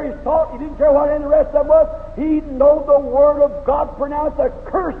seminaries taught. He didn't care what any of the rest of them was. He knew the Word of God pronounced a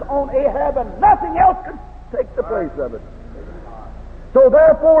curse on Ahab, and nothing else could take the place of it. So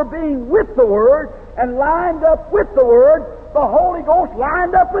therefore, being with the Word and lined up with the Word, the Holy Ghost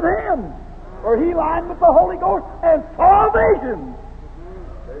lined up with him. Or he lined with the Holy Ghost and saw visions.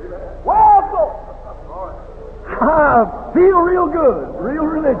 Well, I feel real good, real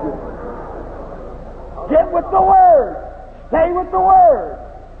religious. Get with the Word. Stay with the Word.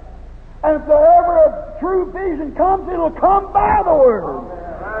 And if there ever a true vision comes, it'll come by the Word.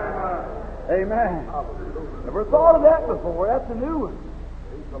 Amen. Never thought of that before. That's a new one.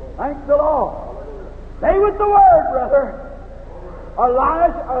 Thanks the Lord. Stay with the Word, brother.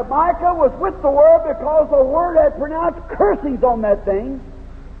 Micah was with the Word because the Word had pronounced cursings on that thing.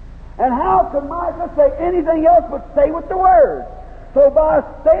 And how could Micah say anything else but stay with the Word? So by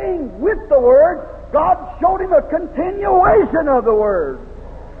staying with the Word, God showed him a continuation of the Word.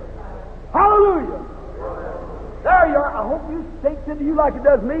 Hallelujah. There you are. I hope you sinks into you like it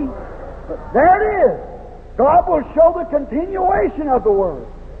does me. But there it is. God will show the continuation of the Word.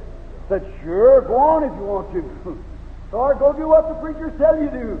 Said, sure, go on if you want to. Or go do what the preachers tell you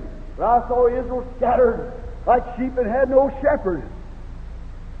to do. But I saw Israel scattered like sheep and had no shepherd.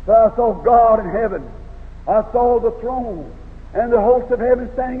 So I saw God in heaven. I saw the throne and the host of heaven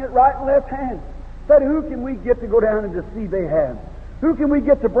standing at right and left hand. Said, who can we get to go down and deceive Ahab? Who can we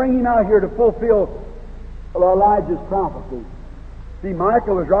get to bring him out here to fulfill Elijah's prophecy? See,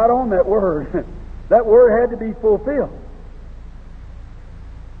 Micah was right on that word. That word had to be fulfilled.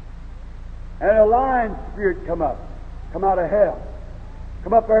 And a lion spirit come out of hell.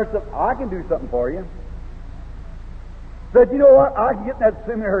 Come up there and said, I can do something for you. Said, you know what? I can get in that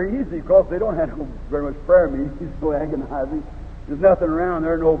seminary easy because they don't have very much prayer meetings. It's so agonizing. There's nothing around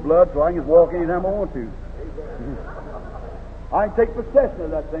there, no blood, so I can just walk anytime I want to. I can take possession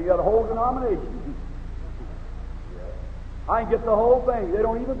of that thing. Got a whole denomination. I can get the whole thing. They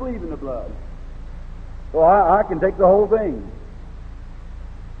don't even believe in the blood. So I can take the whole thing.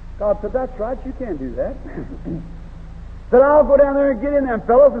 God said, that's right, you can't do that. Said, I'll go down there and get in them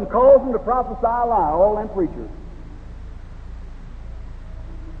fellows and cause them to prophesy a lie, all them preachers.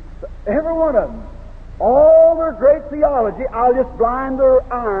 Every one of them. All their great theology, I'll just blind their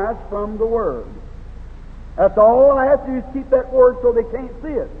eyes from the Word. That's all I have to do is keep that Word so they can't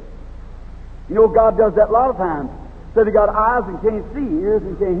see it. You know, God does that a lot of times. Said He got eyes and can't see, ears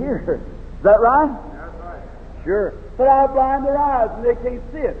and can't hear. Is that right? That's right. Sure. But I'll blind their eyes and they can't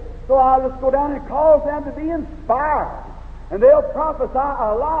see it. So I'll just go down and cause them to be inspired. And they'll prophesy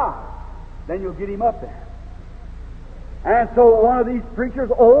a lie. Then you'll get him up there. And so one of these preachers,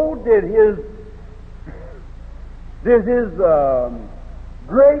 did his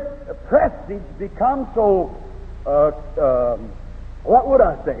great prestige become so, what would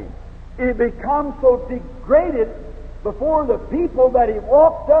I say? It becomes so degraded before the people that he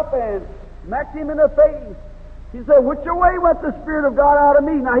walked up and smacked him in the face. He said, which way went the Spirit of God out of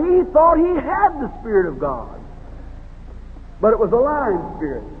me? Now he thought he had the Spirit of God. But it was a lying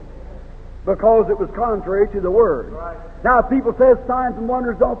spirit. Because it was contrary to the Word. Right. Now, if people say signs and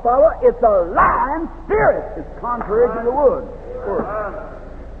wonders don't follow, it's a lying spirit. It's contrary to the Word.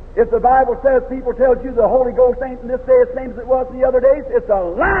 If the Bible says people tells you the Holy Ghost ain't in this day the same as it was in the other days, it's a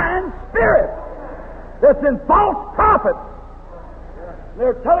lying spirit that's in false prophets.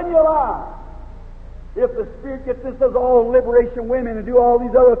 They're telling you a lie. If the Spirit gets this as all liberation women and do all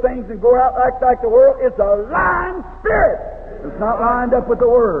these other things and go out act like the world, it's a lying spirit. It's not lined up with the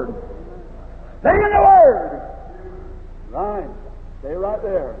Word. Stay in the Word. Right. Stay right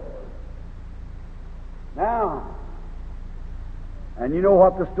there. Now, and you know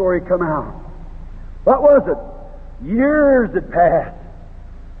what the story come out. What was it? Years had passed,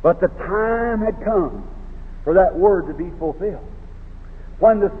 but the time had come for that word to be fulfilled.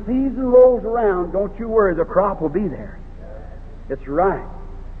 When the season rolls around, don't you worry, the crop will be there. It's right.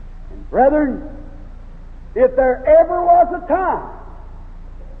 And brethren, if there ever was a time,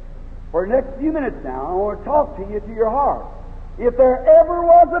 for the next few minutes now, I want to talk to you to your heart. If there ever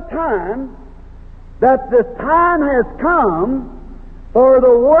was a time that the time has come for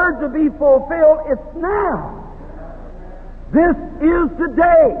the Word to be fulfilled, it's now. This is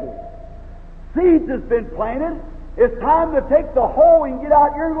today. Seeds has been planted. It's time to take the hoe and get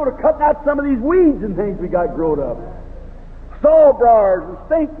out here and go to cutting out some of these weeds and things we got growed up. Sawbriars and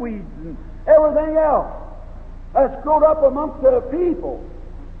stinkweeds and everything else that's growed up amongst the people.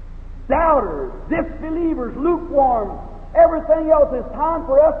 Doubters, disbelievers, lukewarm, everything else. It's time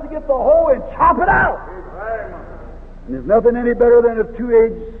for us to get the hoe and chop it out. And there's nothing any better than a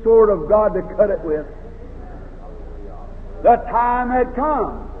two-edged sword of God to cut it with. The time had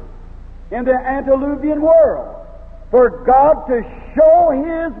come in the antediluvian world for God to show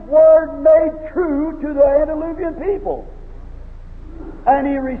His Word made true to the antediluvian people. And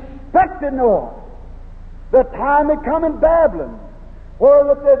He respected Noah. The time had come in Babylon where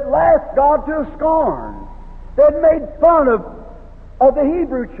they'd laughed God to scorn. They'd made fun of the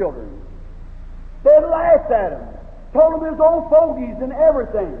Hebrew children. They'd laughed at them, told them his old fogies and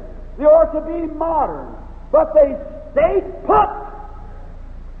everything. They ought to be modern. But they stayed put.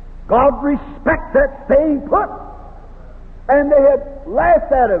 God respects that staying put. And they had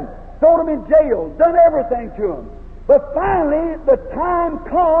laughed at him thrown them in jail, done everything to them. But finally, the time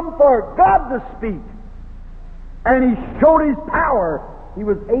come for God to speak. And He showed His power. He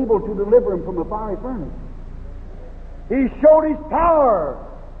was able to deliver him from a fiery furnace. He showed His power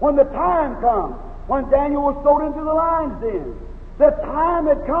when the time comes, when Daniel was thrown into the lion's den. The time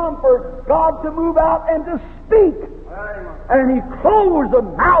had come for God to move out and to speak. And He closed the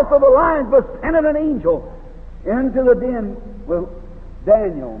mouth of the lions, but sent an angel into the den with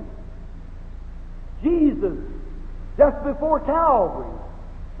Daniel. Jesus, just before Calvary,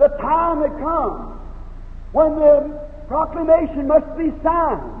 the time had come when the proclamation must be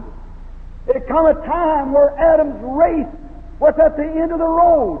signed. It had come a time where Adam's race was at the end of the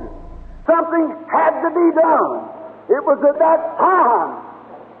road. Something had to be done. It was at that time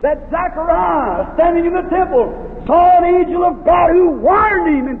that Zechariah, standing in the temple, saw an angel of God who warned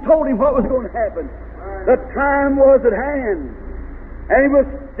him and told him what was going to happen. The time was at hand. And he was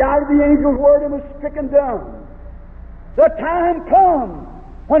doubted the angel's word and was stricken dumb. The time come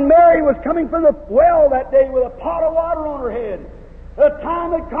when Mary was coming from the well that day with a pot of water on her head. The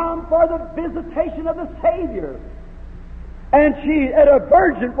time had come for the visitation of the Savior. And she, as a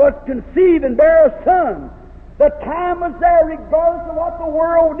virgin, was conceived and bare a son. The time was there, regardless of what the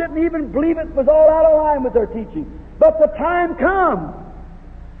world didn't even believe it was all out of line with their teaching. But the time come.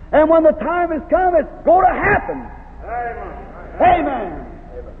 And when the time has come, it's going to happen. Amen.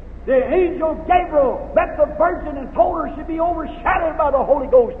 The angel Gabriel met the virgin and told her she'd be overshadowed by the Holy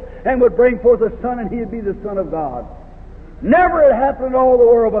Ghost and would bring forth a son, and he'd be the Son of God. Never had happened in all the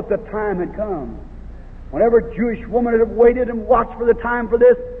world, but the time had come. Whenever Jewish woman had waited and watched for the time for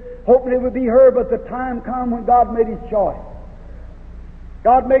this, hoping it would be her, but the time come when God made His choice.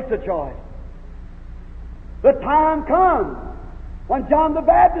 God makes a choice. The time comes when John the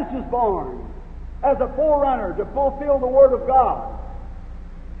Baptist was born as a forerunner to fulfill the Word of God.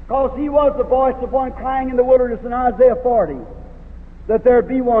 Because he was the voice of one crying in the wilderness in Isaiah 40, that there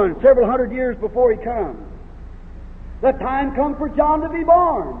be one several hundred years before he comes. The time comes for John to be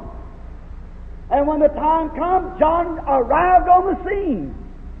born. And when the time comes, John arrived on the scene.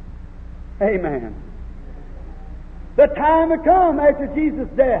 Amen. The time had come after Jesus'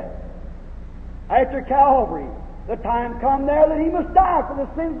 death, after Calvary. The time come there that He must die for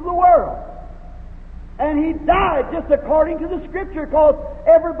the sins of the world. And He died just according to the Scripture, because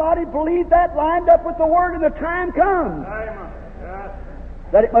everybody believed that lined up with the Word, and the time comes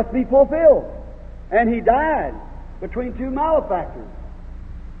that it must be fulfilled. And He died between two malefactors.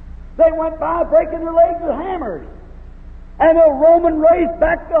 They went by breaking their legs with hammers, and the Roman raised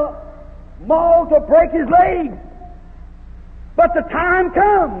back the maul to break his legs. But the time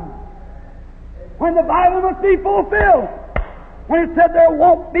comes when the Bible must be fulfilled, when it said there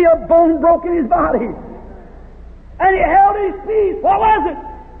won't be a bone broken in his body. And he held his peace. What was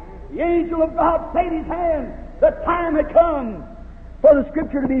it? The angel of God stayed his hand. The time had come for the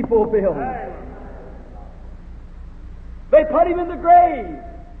Scripture to be fulfilled. They put him in the grave.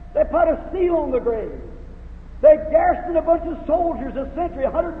 They put a seal on the grave. They garrisoned a bunch of soldiers, a sentry,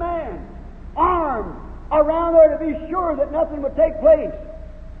 100 men, armed around there to be sure that nothing would take place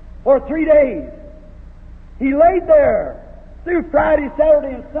for 3 days. He laid there through Friday,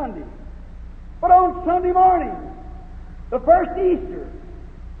 Saturday, and Sunday. But on Sunday morning, the first Easter,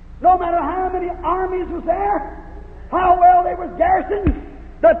 no matter how many armies was there, how well they was garrisoned,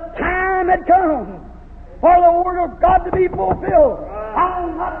 the time had come for the Word of God to be fulfilled.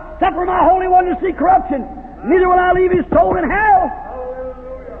 I'll not suffer my Holy One to see corruption, neither will I leave His soul in hell.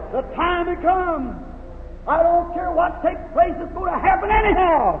 The time had come. I don't care what takes place, it's going to happen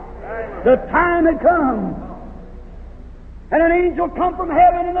anyhow. The time had come. And an angel come from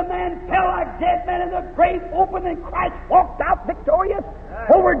heaven, and the man fell like dead men, and the grave opened, and Christ walked out victorious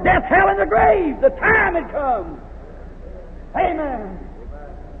over death, hell, and the grave. The time had come. Amen.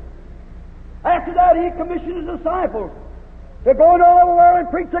 After that, He commissioned His disciples to go into all the world and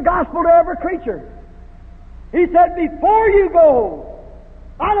preach the gospel to every creature. He said, before you go,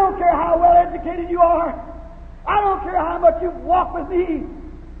 I don't care how well educated you are, I don't care how much you've walked with me,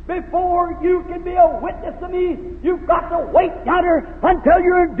 before you can be a witness to me, you've got to wait yonder until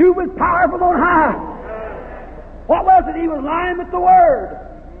you're endued with power from on high. What was it? He was lying with the Word.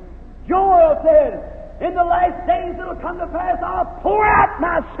 Joel said, in the last days it'll come to pass, I'll pour out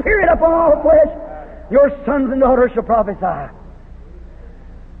my Spirit upon all flesh. Your sons and daughters shall prophesy.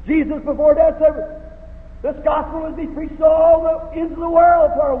 Jesus before death said, this gospel must be preached to all the ends of the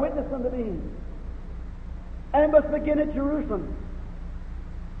world for a witness unto me. And it must begin at Jerusalem.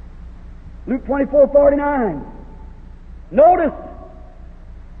 Luke 24:49. Notice,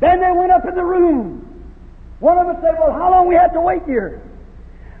 then they went up in the room. One of them said, well, how long we have to wait here?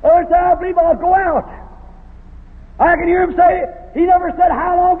 Others say, I believe I'll go out. I can hear him say, he never said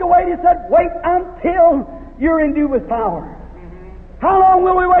how long to wait. He said, wait until you're endued with power. How long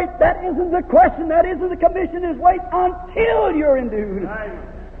will we wait? That isn't the question. That isn't the commission. Is wait until you're endued.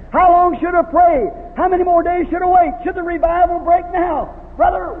 How long should I pray? How many more days should I wait? Should the revival break now?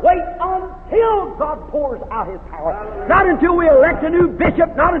 Brother, wait until God pours out His power. Not until we elect a new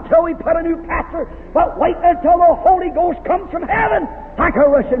bishop, not until we put a new pastor, but wait until the Holy Ghost comes from heaven like a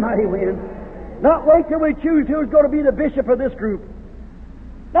rushing mighty wind. Not wait till we choose who's going to be the bishop of this group.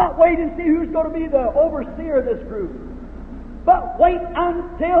 Not wait and see who's going to be the overseer of this group. But wait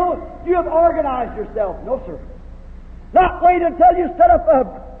until you have organized yourself. No, sir. Not wait until you set up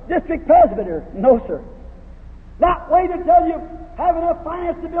a district presbyter. No, sir. Not wait until you have enough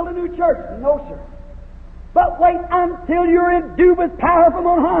finance to build a new church. No, sir. But wait until you're endued with power from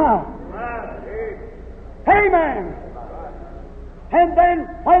on high. Amen. And then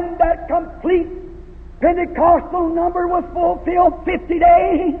when that complete Pentecostal number was fulfilled, 50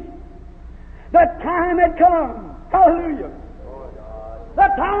 days, the time had come. Hallelujah. The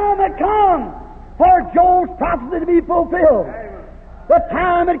time had come for Joel's prophecy to be fulfilled. The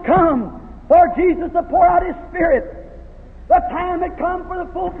time had come for Jesus to pour out His Spirit. The time had come for the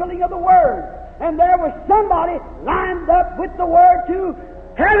fulfilling of the Word. And there was somebody lined up with the Word to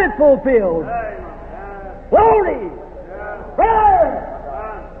have it fulfilled. Glory! Brother!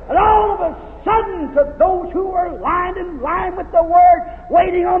 And all of a sudden, to those who were lined in line with the Word,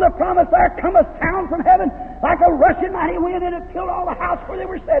 waiting on the promise, there come a sound from heaven like a rushing mighty wind, and it filled all the house where they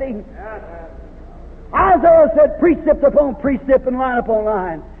were sitting. Isaiah said, precept upon precept and line upon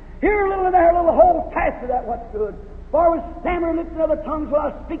line. Here a little and there a little, hold fast to that what's good. For with stammering lips and other tongues will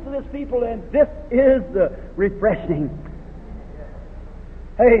I speak to this people, and this is the refreshing.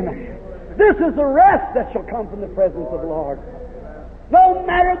 Amen. This is the rest that shall come from the presence of the Lord. No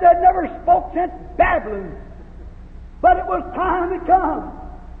matter that never spoke since Babylon, but it was time to come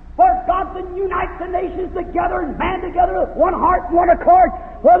for God to unite the nations together and man together with one heart and one accord,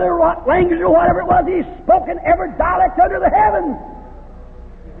 whether what language or whatever it was. He spoke in every dialect under the heavens.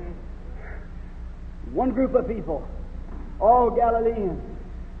 One group of people, all Galileans.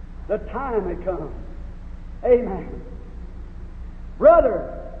 The time had come. Amen.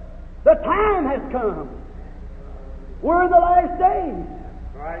 Brother, the time has come. We're in the last days.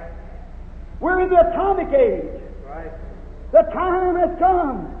 Right. We're in the atomic age. Right. The time has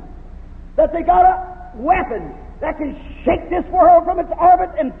come that they got a weapon that can shake this world from its orbit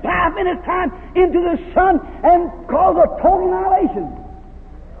and dive in its time into the sun and cause a total annihilation.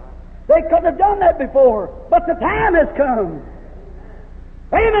 They couldn't have done that before, but the time has come.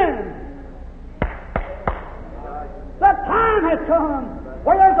 Amen. The time has come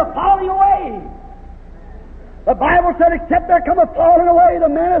where there's a falling away. The Bible said, except there come a falling away, the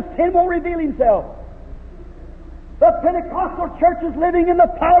man of sin will reveal himself. The Pentecostal church is living in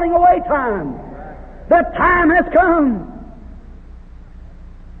the falling away time. The time has come.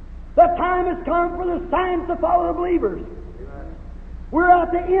 The time has come for the signs to follow the believers. We're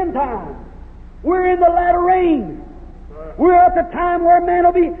at the end time. We're in the latter rain. We're at the time where men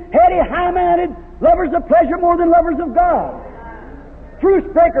will be heady, high-minded, lovers of pleasure more than lovers of God. Truce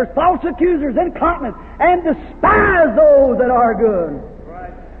breakers, false accusers, incontinent, and despise those that are good.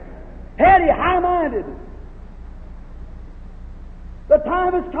 Right. Heady, high-minded. The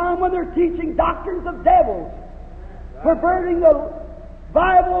time has come when they're teaching doctrines of devils, perverting the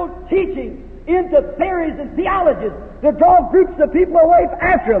Bible teaching into theories and theologies to draw groups of people away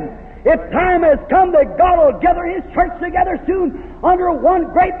after them. Its time has come that God will gather His church together soon under one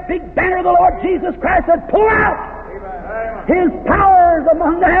great big banner of the Lord Jesus Christ and pour out His powers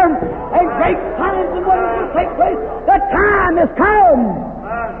among them, and great signs and wonders will take place. The time has come.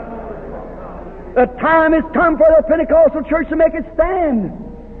 The time has come for the Pentecostal church to make its stand.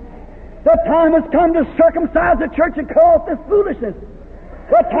 The time has come to circumcise the church and cut off this foolishness.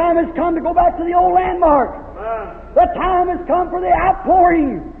 The time has come to go back to the old landmark. The time has come for the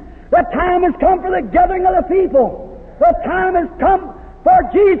outpouring. The time has come for the gathering of the people. The time has come for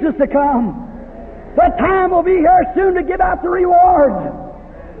Jesus to come. The time will be here soon to give out the rewards.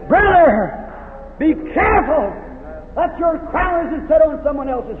 Brother, be careful that your crown isn't set on someone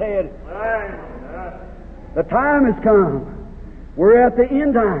else's head. The time has come. We're at the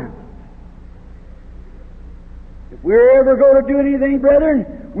end time. If we're ever going to do anything,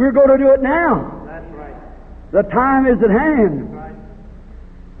 brethren, we're going to do it now. That's right. The time is at hand. Right.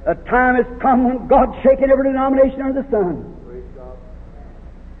 The time has come when God's shaking every denomination under the sun. Praise God.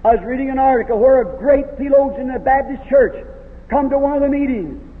 I was reading an article where a great theologian in a Baptist church come to one of the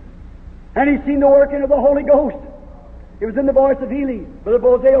meetings, and he seen the working of the Holy Ghost. It was in the voice of Ely. Brother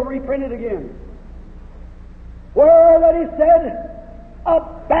Bozale reprinted again. Where that he said, a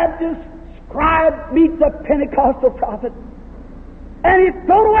Baptist scribe meets a Pentecostal prophet. And he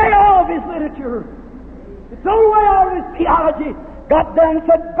threw away all of his literature. He threw away all of his theology. Got down and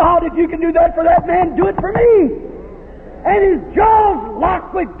said, God, if you can do that for that man, do it for me. And his jaws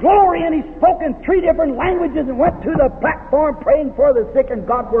locked with glory, and he spoke in 3 different languages and went to the platform praying for the sick and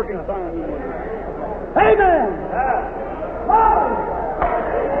God working signs. Amen.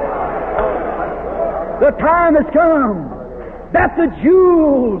 The time has come that the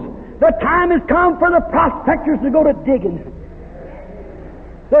Jews, the time has come for the prospectors to go to digging.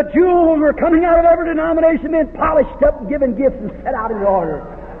 The jewels are coming out of every denomination, being polished up, given gifts, and set out in order.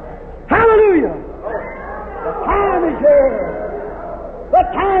 Hallelujah! The time is here. The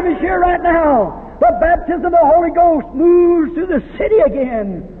time is here right now. The baptism of the Holy Ghost moves through the city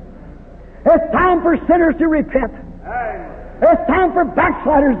again. It's time for sinners to repent. It's time for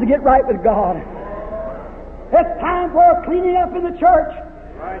backsliders to get right with God. It's time for a cleaning up in the church.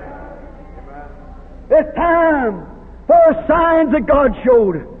 It's time for signs that God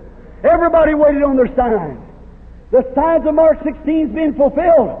showed. Everybody waited on their signs. The signs of Mark 16 is being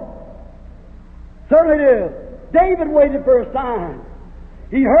fulfilled. Certainly it is. David waited for a sign.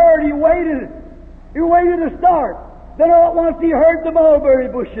 He heard, he waited to start. Then all at once he heard the mulberry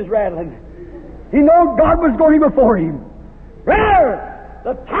bushes rattling. He knew God was going before him. Brother,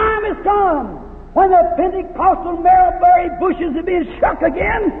 the time has come when the Pentecostal mulberry bushes are being shook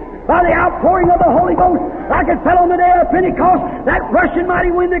again by the outpouring of the Holy Ghost, like it fell on the day of Pentecost, that rushing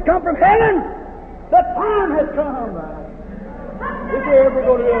mighty wind that come from heaven. The time has come. If we ever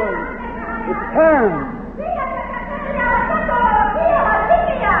go to the end, it's time.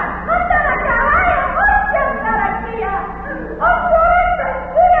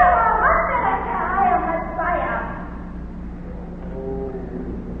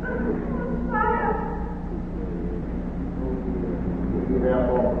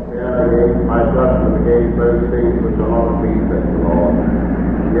 My judgment against those things which are not of thee, says the Lord.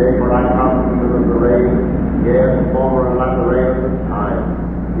 Yea, for I come even as the rain, yea, as the former and like the rain of this time.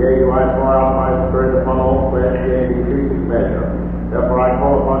 Yea, do I pour out my spirit upon all flesh, yea, in increasing measure. Therefore I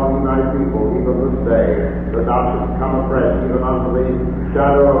call upon you, my people, even this day, that thou shouldst come afresh, even unto the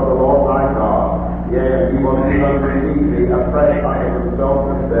shadow of the Lord thy God. Yea, and he will even receive thee afresh unto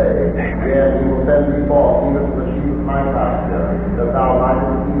himself this day. Yea, and he will send thee forth, even to the sheep of my pasture, that thou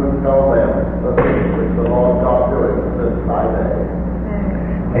mightest even tell them the things which the Lord God doeth this thy day.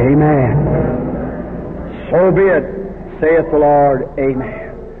 Amen. So be it, saith the Lord.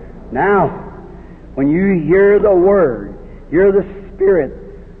 Amen. Now, when you hear the Word, hear the Spirit,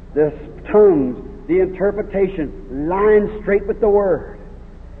 the tongues, the interpretation, line straight with the Word.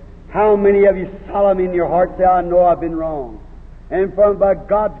 How many of you solemn in your heart say, I know I've been wrong. And by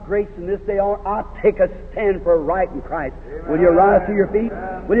God's grace in this day on, I'll take a stand for right in Christ. Amen. Will you rise to your feet?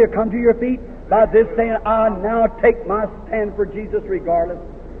 Will you come to your feet? By this saying, I now take my stand for Jesus regardless.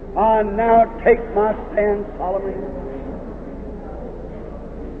 I now take my stand solemnly.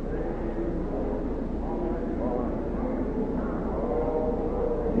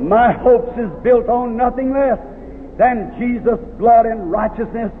 My hopes is built on nothing less than Jesus' blood and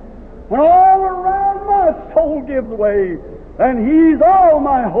righteousness. When all around my soul gives way, and He's all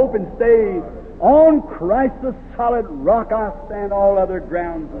my hope and stay. On Christ the solid rock I stand, all other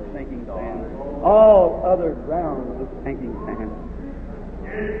grounds of sinking sand. All other grounds of sinking sand.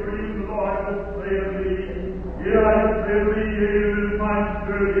 Yea, for you, Lord, will say of thee, yea, I say of thee, yea, it is my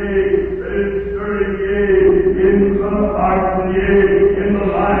spirit, yea, that is stirring, yea, in some hearts, and yea, in the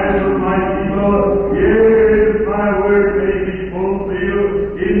lives of my people, yea, if my word may be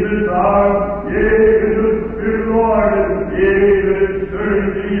fulfilled in this hour, yea, in the Spirit, Lord, yea, that is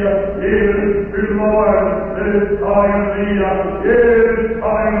stirring thee, yea, that is Spirit, Lord, that is calling thee, yea, that is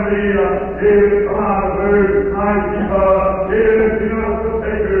calling thee, yea, that is my word, my people, yea, that is the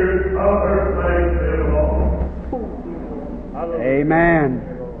taker of her place, Amen.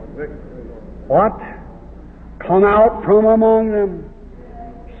 What? Come out from among them.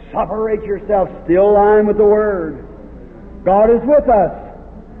 Separate yourself, still lying with the Word. God is with us.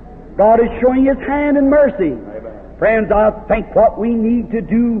 God is showing His hand in mercy. Amen. Friends, I think what we need to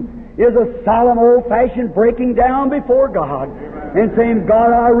do is a solemn, old-fashioned breaking down before God. Amen. And saying,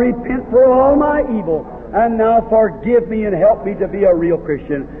 God, I repent for all my evil, and now forgive me and help me to be a real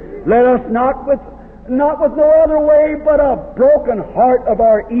Christian. Let us not with no other way but a broken heart of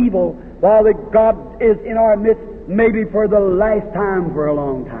our evil, while that God is in our midst, maybe for the last time for a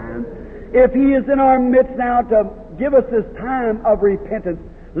long time. If He is in our midst now to give us this time of repentance,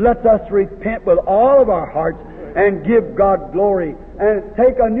 let us repent with all of our hearts and give God glory and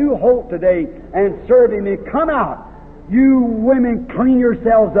take a new hope today and serve Him. And come out. You women, clean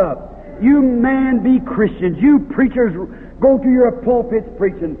yourselves up. You men, be Christians. You preachers, go to your pulpits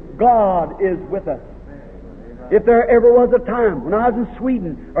preaching. God is with us. If there ever was a time when I was in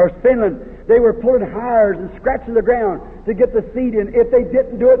Sweden or Finland, they were pulling hires and scratching the ground to get the seed in. If they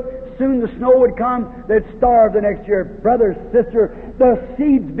didn't do it, soon the snow would come, they'd starve the next year. Brother, sister, the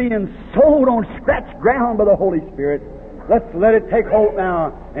seed's being sowed on scratched ground by the Holy Spirit. Let's let it take hold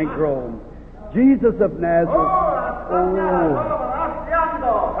now and grow. Jesus of Nazareth.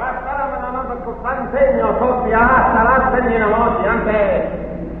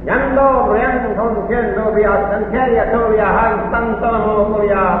 Yando Brian Contiendo via Santeria Toria Han Santa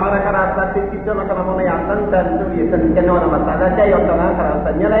Monopolia Maracarata Tikisono Canamonia Santa Tuya Santenona Masada Jayo Tonaka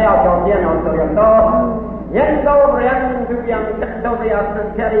Sanelea Jordiano Toriato Yendo Brian Tubian Toria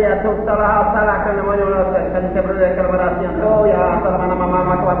Santeria Totara Sara Canamono Santebre Camarasian Toya Saramana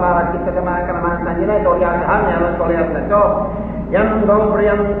Mama Clavara Kitama Canaman Toria Hanya Toria Sato Yando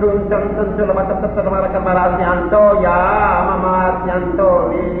Brian Kuntan Santula Matata Camarasian Toya Mama Sianto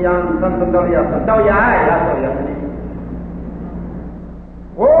Yang Santoria, Santoya,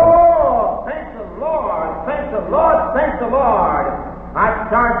 oh, thank the Lord, thank the Lord, thank the Lord. I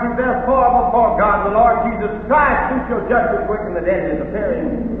charge you therefore before God, the Lord Jesus Christ, who shall judge the quick and the dead is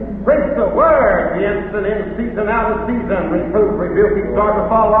appearing. Preach the word, the instant in season, out of season, reprove, rebuke, exhort, to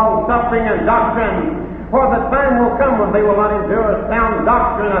fall long suffering and doctrine. For the time will come when they will not endure sound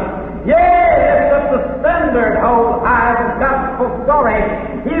doctrine. Yea, if the standard hold high the gospel story,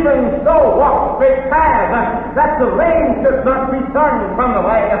 even so walk straight paths, that the lame should not be turned from the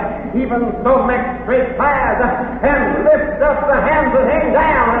way. Even so make straight paths, and lift up the hands that hang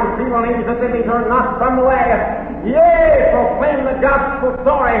down, and see on ease that they be turned not from the way. Yea, proclaim the gospel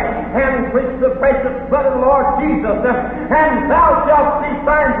story, and preach the precious blood of the Lord Jesus, and thou shalt see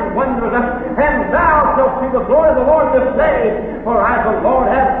signs and wonders, and thou shalt see the glory of the Lord this day. For as the Lord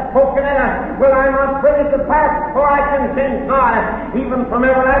hath spoken it, will I not bring it to pass? For I can change not, even from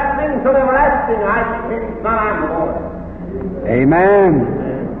everlasting to everlasting, I change not, I am the Lord.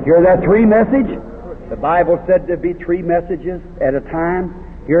 Amen. Hear that three message? The Bible said there'd be three messages at a time.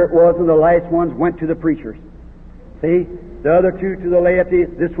 Here it was, and the last ones went to the preachers. See? The other two to the laity,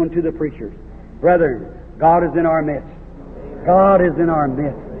 this one to the preachers. Brethren, God is in our midst. God is in our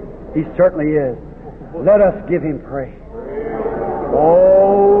midst. He certainly is. Let us give Him praise.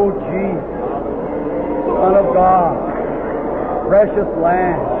 Oh, Jesus, Son of God, precious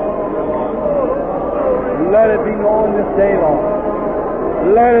Lamb. Let it be known this day,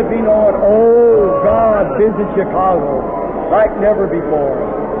 Lord. Let it be known, oh God, visit Chicago like never before.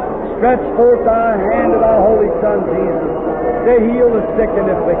 Stretch forth thy hand to thy Holy Son, Jesus, to heal the sick and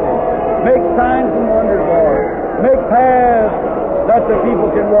afflicted. Make signs and wonders, Lord. Make paths that the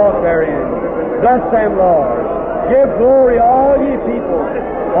people can walk therein. Bless them, Lord. Give glory, all ye people,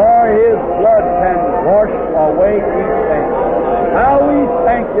 for His blood can wash away each thing. How we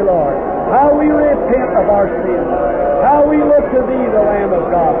thank you, Lord. How we repent of our sins. How we look to Thee, the Lamb of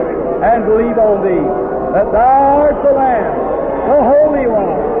God, and believe on Thee, that Thou art the Lamb, the Holy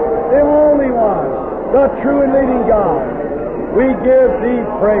One, the only One, the true and living God. We give Thee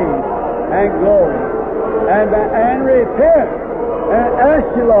praise and glory, and repent, and ask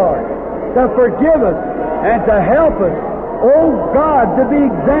you, Lord, to forgive us and to help us, oh God, to be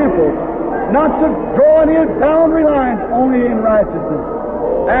examples, not to draw near boundary lines, only in righteousness,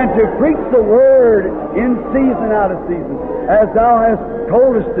 and to preach the Word in season, out of season, as Thou hast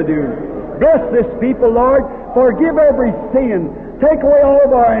told us to do. Bless this people, Lord. Forgive every sin. Take away all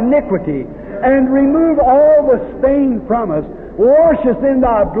of our iniquity, and remove all the stain from us. Wash us in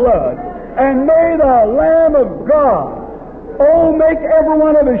Thy blood, and may the Lamb of God, oh, make every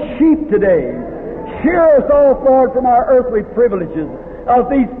one of us sheep today. Shear us off, Lord, from our earthly privileges of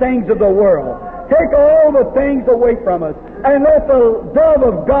these things of the world. Take all the things away from us, and let the dove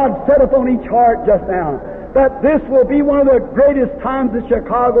of God set upon each heart just now, that this will be one of the greatest times that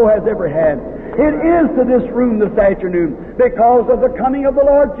Chicago has ever had. It is to this room this afternoon because of the coming of the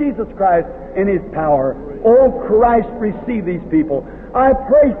Lord Jesus Christ in His power. Oh, Christ, receive these people. I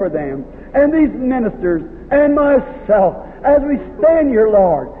pray for them, and these ministers, and myself, as we stand here,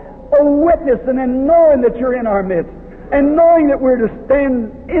 Lord, a witness and in knowing that You're in our midst, and knowing that we're to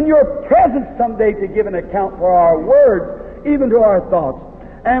stand in Your presence someday to give an account for our words, even to our thoughts.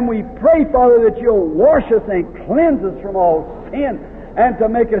 And we pray, Father, that You'll wash us and cleanse us from all sin, and to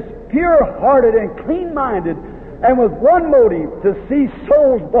make us pure-hearted and clean-minded, and with one motive, to see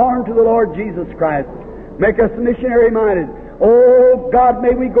souls born to the Lord Jesus Christ. Make us missionary-minded. Oh, God,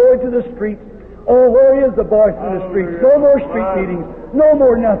 may we go into the streets. Oh, where is the voice in the streets? No more street meetings. No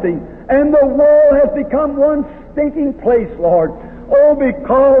more nothing. And the world has become one stinking place, Lord. Oh,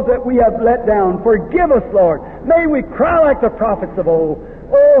 because that we have let down. Forgive us, Lord. May we cry like the prophets of old.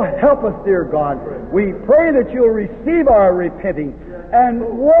 Oh, help us, dear God. We pray that you'll receive our repenting and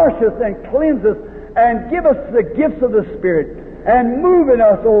wash us and cleanse us and give us the gifts of the Spirit and move in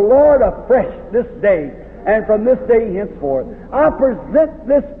us, O Lord, afresh this day and from this day henceforth. I present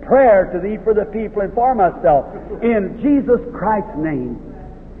this prayer to Thee for the people and for myself in Jesus Christ's name.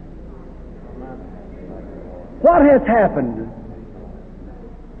 What has happened?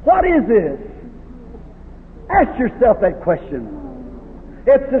 What is this? Ask yourself that question.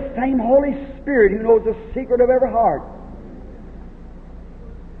 It's the same Holy Spirit who knows the secret of every heart.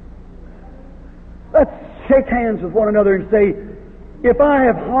 Let's shake hands with one another and say, if I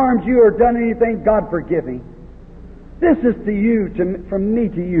have harmed you or done anything, God forgive me. This is to you, from me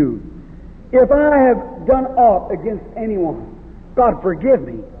to you. If I have done aught against anyone, God forgive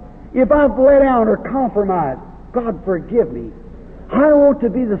me. If I've let down or compromised, God forgive me. I want to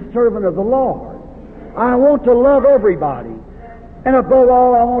be the servant of the Lord. I want to love everybody. And above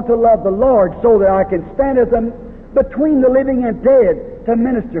all, I want to love the Lord so that I can stand as between the living and dead to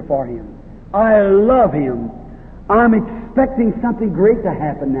minister for Him. I love Him. I'm expecting something great to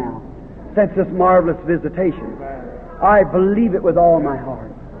happen now since this marvelous visitation. I believe it with all my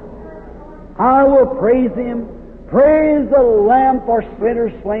heart. I will praise Him. Praise the Lamb for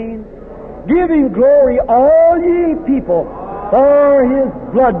sinners slain. Give Him glory, all ye people, for His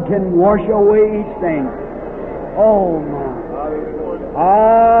blood can wash away each thing. Oh my.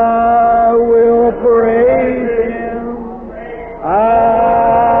 I will praise Him.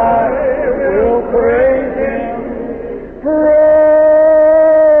 I will praise Him. Praise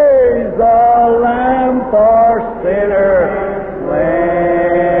the Lamb for sinners slain.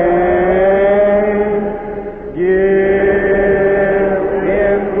 Give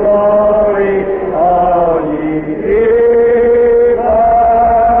Him glory, all ye people,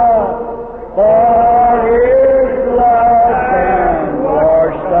 for His blood can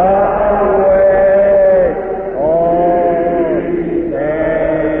wash away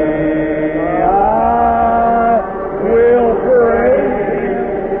all sin. I will praise Him.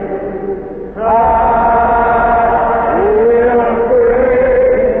 I will praise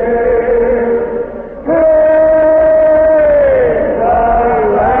Him. Praise the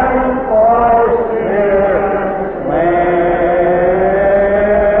Lamb for sinners slain.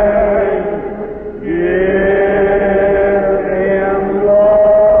 Give Him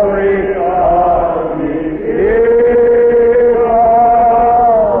glory, all ye people,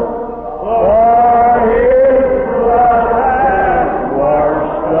 for His blood has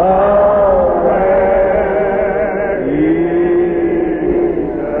washed away each.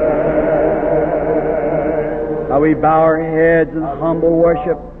 Now we bow our heads in humble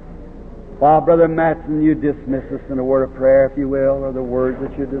worship while Brother Matson, you dismiss us in a word of prayer, if you will, or the words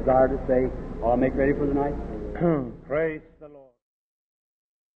that you desire to say. I'll make ready for the night. Praise